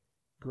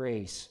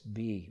 Grace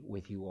be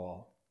with you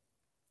all.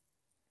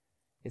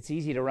 It's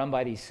easy to run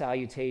by these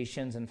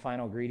salutations and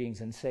final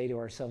greetings and say to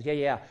ourselves,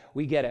 yeah,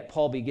 we get it.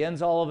 Paul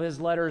begins all of his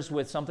letters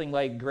with something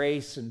like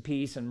grace and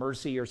peace and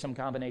mercy or some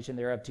combination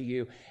thereof to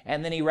you.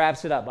 And then he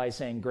wraps it up by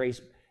saying grace,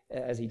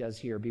 as he does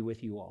here, be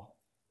with you all.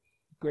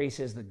 Grace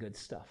is the good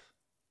stuff.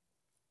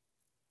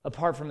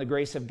 Apart from the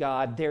grace of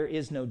God, there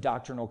is no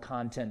doctrinal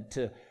content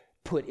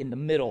put in the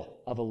middle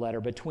of a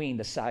letter between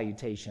the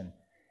salutation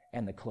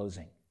and the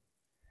closing.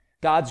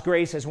 God's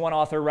grace, as one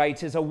author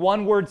writes, is a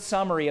one-word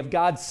summary of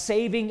God's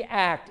saving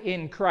act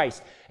in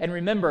Christ. And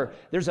remember,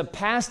 there's a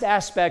past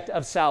aspect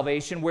of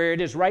salvation where it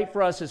is right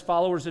for us as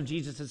followers of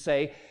Jesus to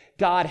say,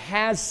 God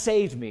has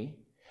saved me.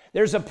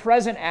 There's a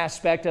present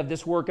aspect of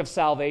this work of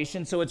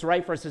salvation, so it's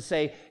right for us to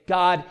say,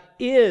 God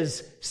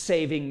is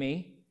saving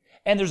me.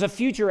 And there's a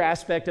future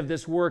aspect of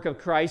this work of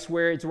Christ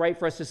where it's right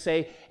for us to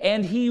say,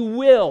 and He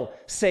will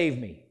save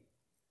me.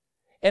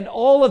 And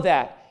all of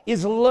that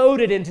is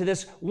loaded into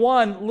this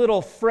one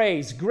little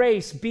phrase,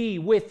 grace be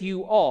with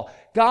you all.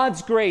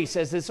 God's grace,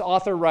 as this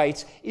author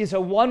writes, is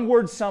a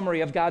one-word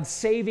summary of God's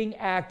saving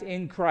act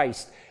in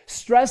Christ,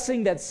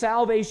 stressing that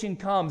salvation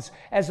comes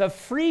as a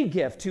free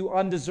gift to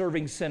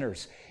undeserving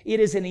sinners. It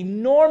is an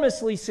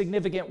enormously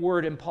significant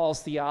word in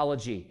Paul's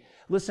theology.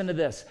 Listen to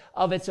this.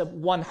 Of its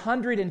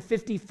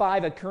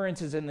 155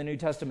 occurrences in the New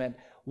Testament,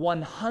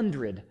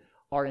 100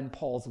 are in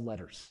Paul's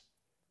letters.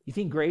 You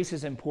think grace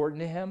is important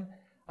to him?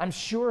 I'm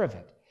sure of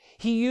it.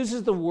 He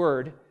uses the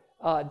word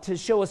to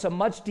show us a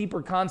much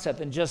deeper concept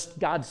than just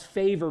God's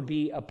favor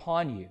be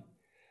upon you.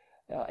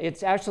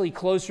 It's actually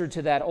closer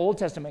to that Old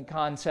Testament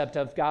concept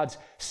of God's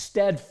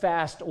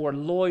steadfast or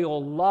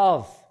loyal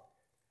love.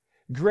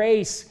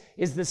 Grace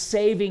is the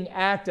saving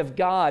act of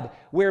God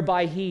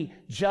whereby He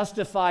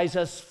justifies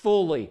us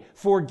fully,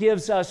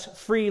 forgives us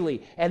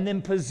freely, and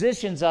then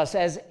positions us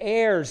as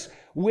heirs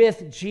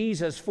with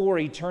Jesus for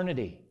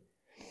eternity.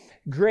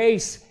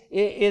 Grace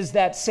is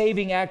that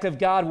saving act of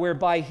God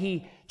whereby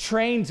He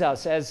trains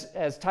us,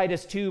 as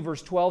Titus 2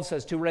 verse 12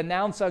 says, to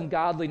renounce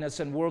ungodliness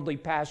and worldly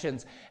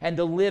passions and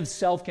to live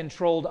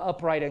self-controlled,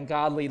 upright, and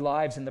godly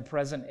lives in the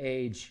present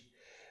age.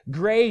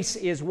 Grace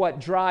is what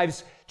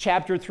drives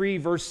chapter 3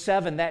 verse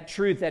 7, that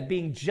truth that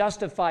being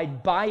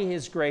justified by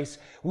His grace,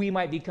 we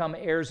might become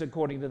heirs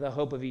according to the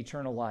hope of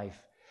eternal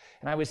life.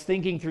 And I was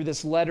thinking through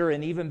this letter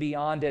and even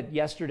beyond it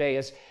yesterday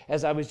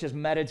as I was just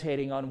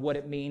meditating on what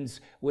it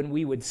means when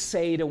we would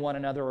say to one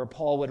another, or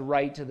Paul would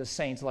write to the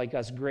saints like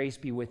us, grace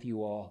be with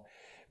you all.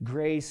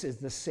 Grace is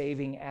the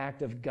saving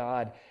act of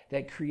God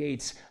that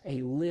creates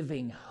a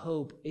living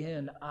hope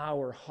in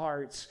our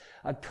hearts,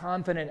 a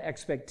confident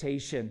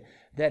expectation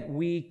that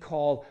we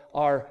call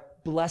our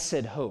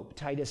blessed hope,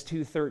 Titus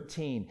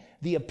 2:13,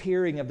 the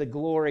appearing of the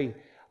glory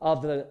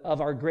of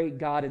our great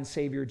God and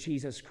Savior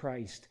Jesus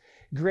Christ.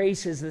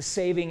 Grace is the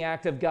saving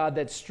act of God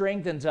that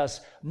strengthens us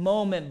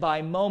moment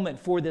by moment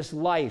for this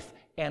life,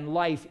 and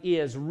life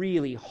is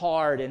really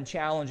hard and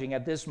challenging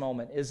at this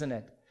moment, isn't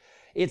it?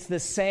 It's the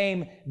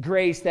same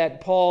grace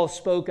that Paul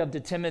spoke of to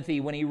Timothy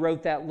when he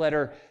wrote that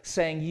letter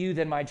saying, "You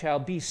then, my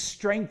child, be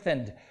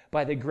strengthened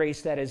by the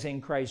grace that is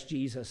in Christ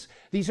Jesus."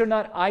 These are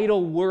not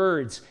idle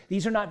words.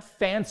 These are not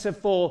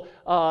fanciful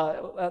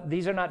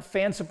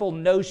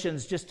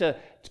notions just to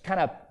kind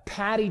of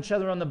pat each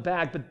other on the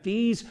back, but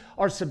these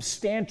are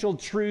substantial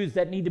truths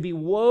that need to be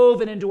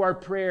woven into our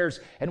prayers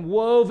and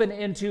woven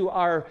into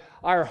our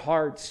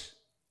hearts.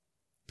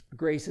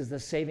 Grace is the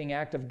saving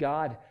act of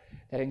God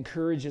that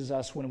encourages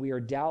us when we are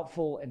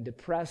doubtful and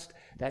depressed,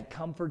 that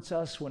comforts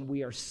us when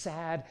we are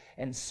sad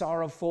and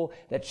sorrowful,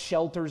 that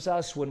shelters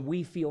us when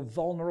we feel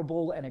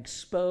vulnerable and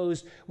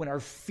exposed, when our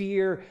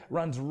fear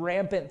runs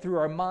rampant through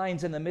our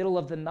minds in the middle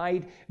of the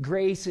night.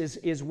 Grace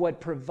is what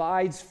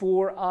provides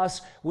for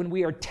us when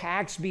we are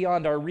taxed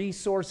beyond our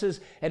resources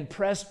and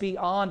pressed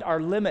beyond our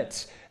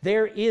limits.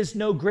 There is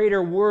no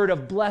greater word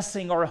of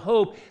blessing or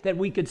hope that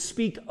we could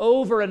speak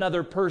over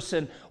another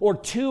person or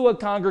to a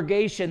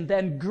congregation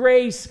than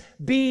grace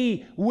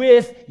be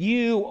with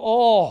you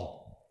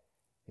all.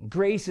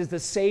 Grace is the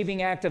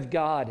saving act of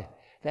God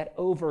that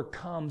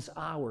overcomes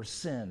our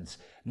sins,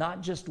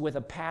 not just with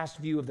a past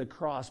view of the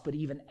cross, but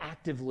even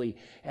actively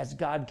as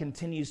God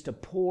continues to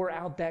pour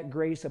out that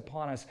grace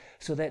upon us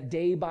so that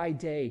day by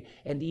day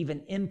and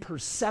even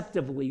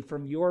imperceptibly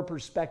from your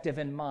perspective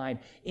and mine,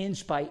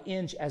 inch by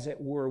inch as it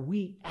were,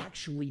 we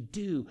actually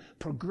do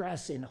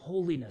progress in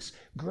holiness,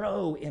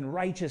 grow in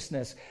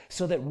righteousness,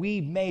 so that we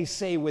may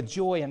say with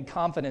joy and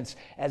confidence,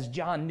 as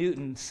John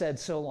Newton said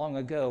so long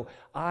ago,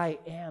 "I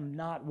am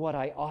not what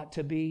I ought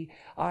to be.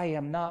 I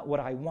am not what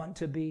I want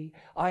to be.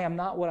 I am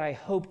not what I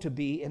hope to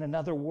be in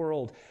another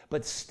world,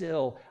 but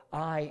still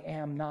I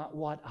am not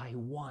what I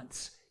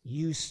once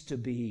used to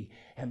be,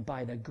 and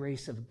by the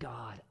grace of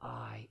God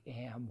I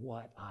am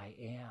what I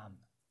am."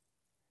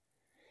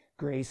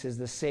 Grace is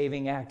the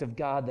saving act of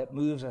God that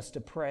moves us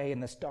to pray in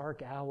this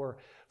dark hour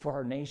for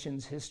our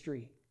nation's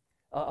history,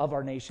 of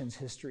our nation's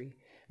history.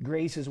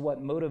 Grace is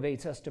what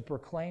motivates us to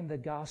proclaim the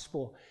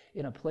gospel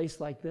in a place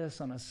like this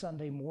on a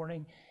Sunday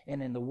morning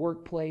and in the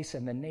workplace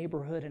and the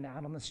neighborhood and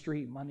out on the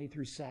street Monday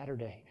through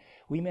Saturday.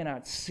 We may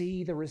not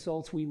see the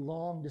results we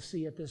long to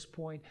see at this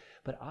point,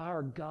 but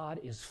our God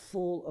is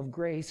full of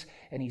grace,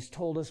 and He's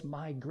told us,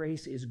 "My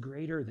grace is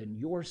greater than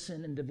your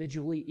sin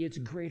individually. It's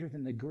greater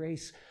than the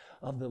grace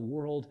of the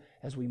world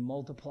as we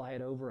multiply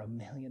it over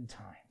 1,000,000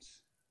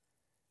 times."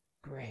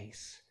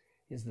 Grace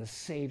is the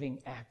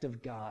saving act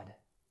of God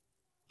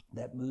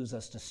that moves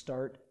us to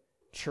start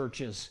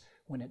churches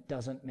when it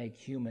doesn't make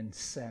human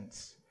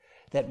sense,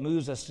 that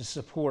moves us to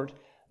support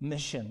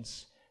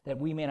missions that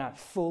we may not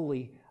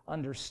fully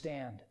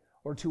understand,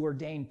 or to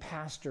ordain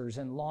pastors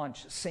and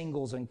launch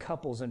singles and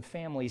couples and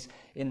families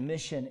in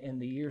mission in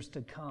the years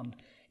to come.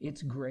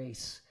 It's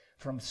grace.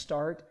 From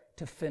start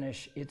to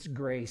finish, it's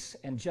grace.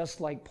 And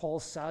just like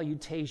Paul's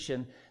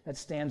salutation that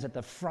stands at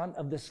the front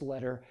of this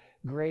letter,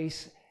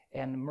 grace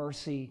and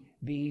mercy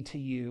be to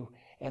you.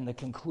 And the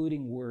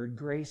concluding word,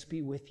 grace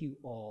be with you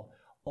all.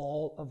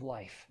 All of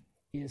life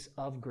is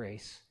of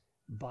grace,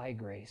 by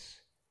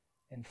grace,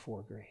 and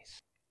for grace.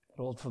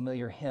 That old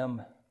familiar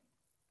hymn,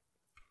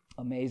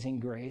 Amazing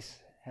Grace,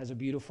 has a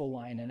beautiful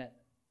line in it.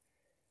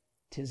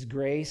 'Tis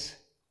grace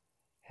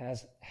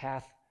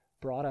hath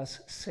brought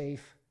us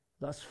safe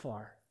thus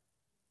far,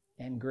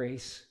 and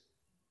grace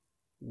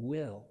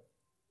will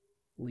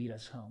lead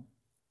us home.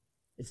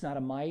 It's not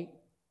a might,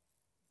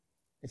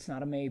 it's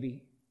not a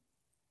maybe,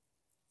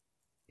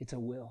 it's a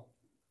will.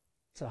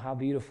 So how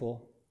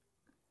beautiful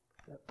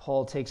that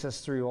Paul takes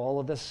us through all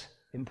of this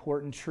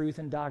important truth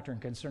and doctrine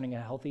concerning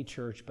a healthy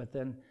church, but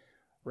then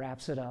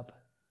wraps it up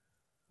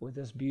with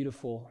this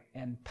beautiful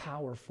and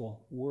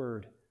powerful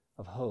word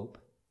of hope.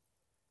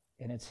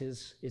 And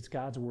it's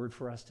God's word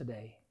for us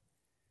today.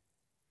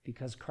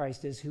 Because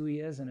Christ is who he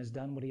is and has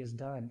done what he has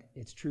done,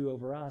 it's true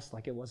over us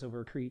like it was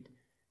over Crete.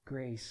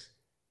 Grace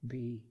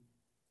be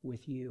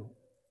with you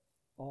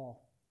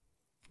all.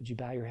 Would you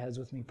bow your heads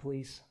with me,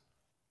 please?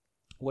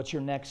 What's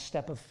your next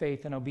step of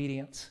faith and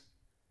obedience?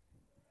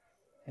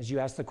 As you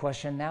ask the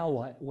question, now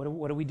what?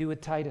 What do we do with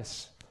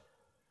Titus?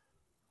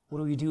 What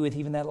do we do with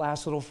even that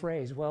last little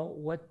phrase? Well,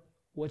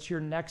 what's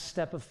your next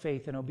step of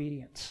faith and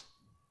obedience?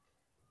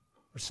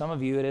 For some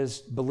of you, it is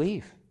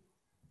believe.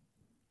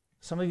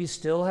 Some of you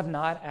still have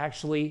not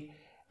actually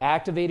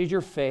activated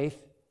your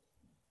faith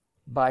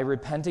by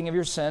repenting of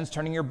your sins,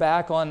 turning your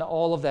back on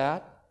all of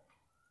that,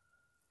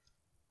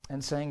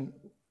 and saying,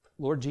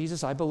 Lord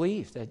Jesus, I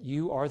believe that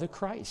you are the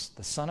Christ,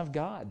 the Son of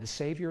God, the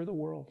Savior of the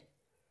world.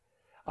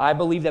 I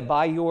believe that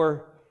by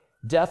your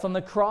death on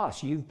the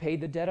cross, you've paid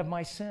the debt of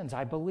my sins.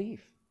 I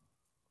believe.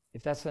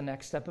 If that's the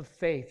next step of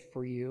faith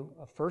for you,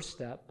 a first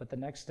step, but the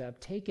next step,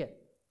 take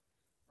it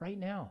right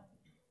now.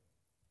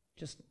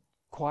 Just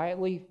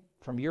quietly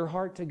from your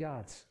heart to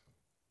God's.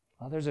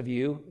 Others of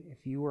you,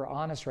 if you were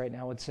honest right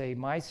now, would say,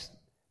 my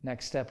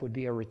next step would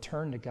be a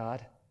return to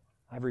God.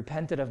 I've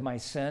repented of my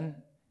sin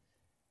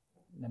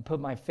and put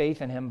my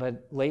faith in him,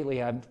 but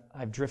lately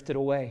I've drifted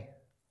away,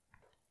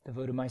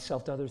 devoted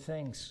myself to other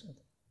things.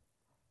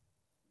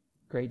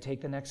 Great,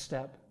 take the next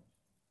step.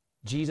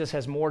 Jesus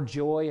has more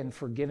joy in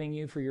forgiving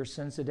you for your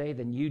sins today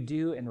than you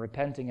do in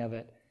repenting of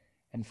it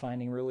and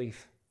finding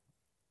relief.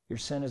 Your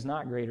sin is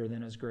not greater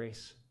than his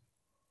grace.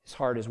 His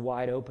heart is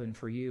wide open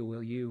for you.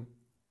 Will you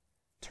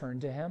turn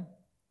to him?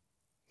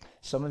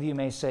 Some of you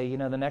may say,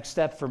 the next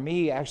step for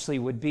me actually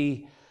would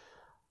be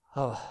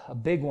a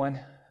big one.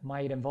 It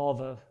might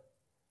involve a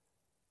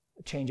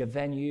change of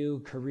venue,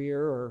 career,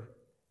 or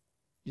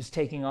just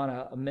taking on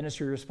a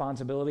ministry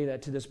responsibility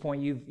that to this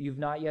point you've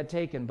not yet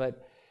taken,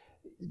 but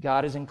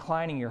God is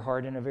inclining your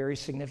heart in a very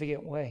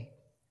significant way.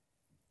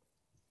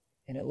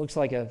 And it looks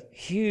like a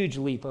huge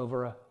leap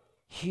over a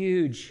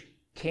huge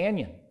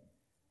canyon.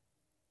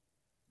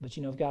 But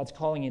if God's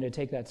calling you to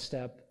take that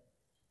step,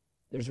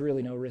 there's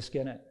really no risk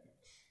in it.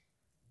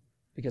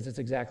 Because it's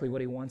exactly what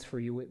he wants for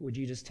you. Would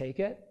you just take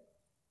it?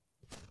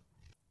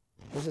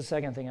 Here's the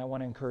second thing I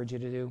want to encourage you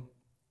to do.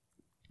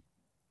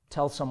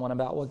 Tell someone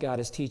about what God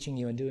is teaching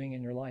you and doing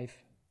in your life.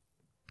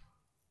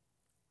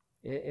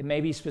 It may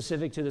be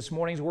specific to this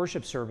morning's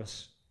worship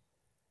service.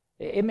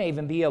 It may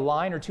even be a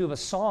line or two of a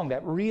song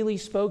that really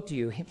spoke to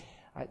you.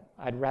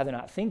 I'd rather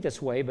not think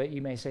this way, but you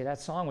may say,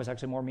 that song was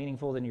actually more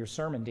meaningful than your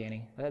sermon,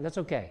 Danny. That's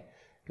okay,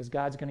 because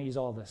God's going to use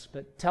all this.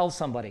 But tell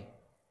somebody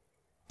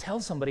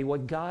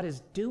what God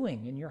is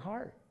doing in your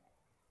heart.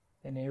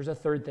 And here's a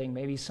third thing.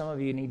 Maybe some of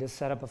you need to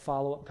set up a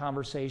follow-up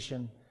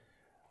conversation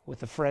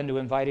with a friend who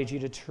invited you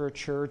to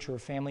church or a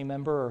family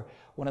member or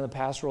one of the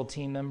pastoral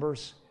team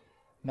members.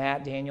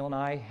 Matt, Daniel, and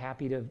I,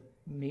 happy to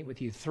meet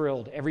with you,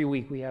 thrilled. Every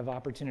week we have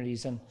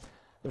opportunities, and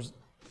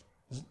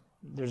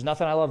there's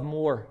nothing I love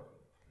more.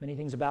 Many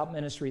things about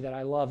ministry that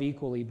I love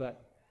equally,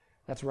 but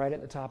that's right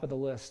at the top of the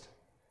list.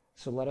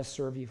 So let us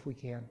serve you if we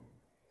can.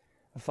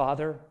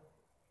 Father,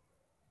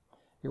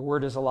 your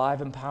word is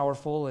alive and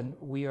powerful, and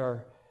we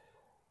are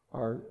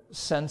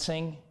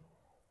sensing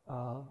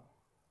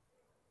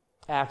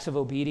acts of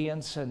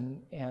obedience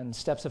and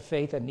steps of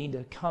faith that need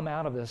to come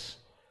out of this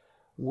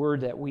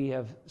word that we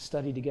have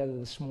studied together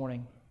this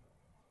morning.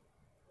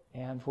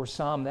 And for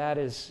some, that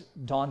is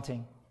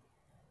daunting.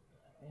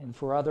 And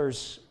for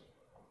others,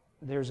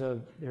 there's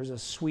a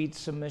sweet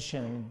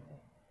submission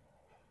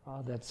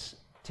that's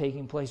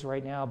taking place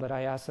right now, but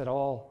I ask that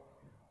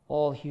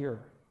all here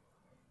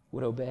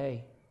would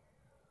obey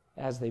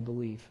as they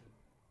believe.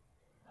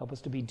 Help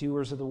us to be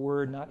doers of the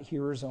word, not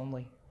hearers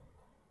only.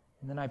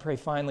 And then I pray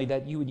finally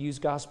that you would use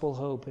gospel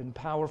hope in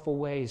powerful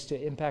ways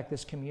to impact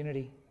this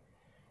community.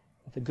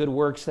 that the good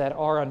works that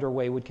are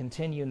underway would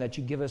continue, and that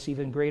you give us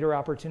even greater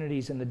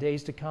opportunities in the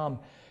days to come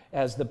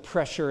as the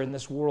pressure in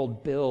this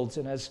world builds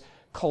and as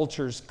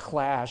cultures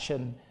clash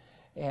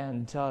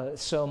and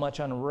so much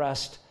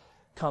unrest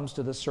comes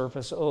to the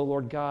surface. Oh,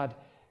 Lord God,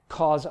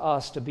 cause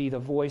us to be the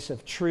voice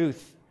of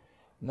truth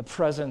in the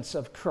presence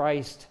of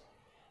Christ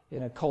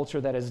in a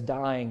culture that is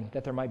dying,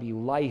 that there might be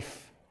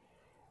life,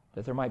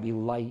 that there might be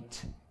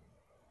light.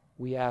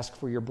 We ask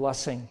for your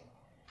blessing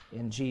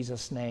in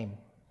Jesus' name.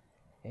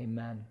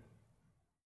 Amen.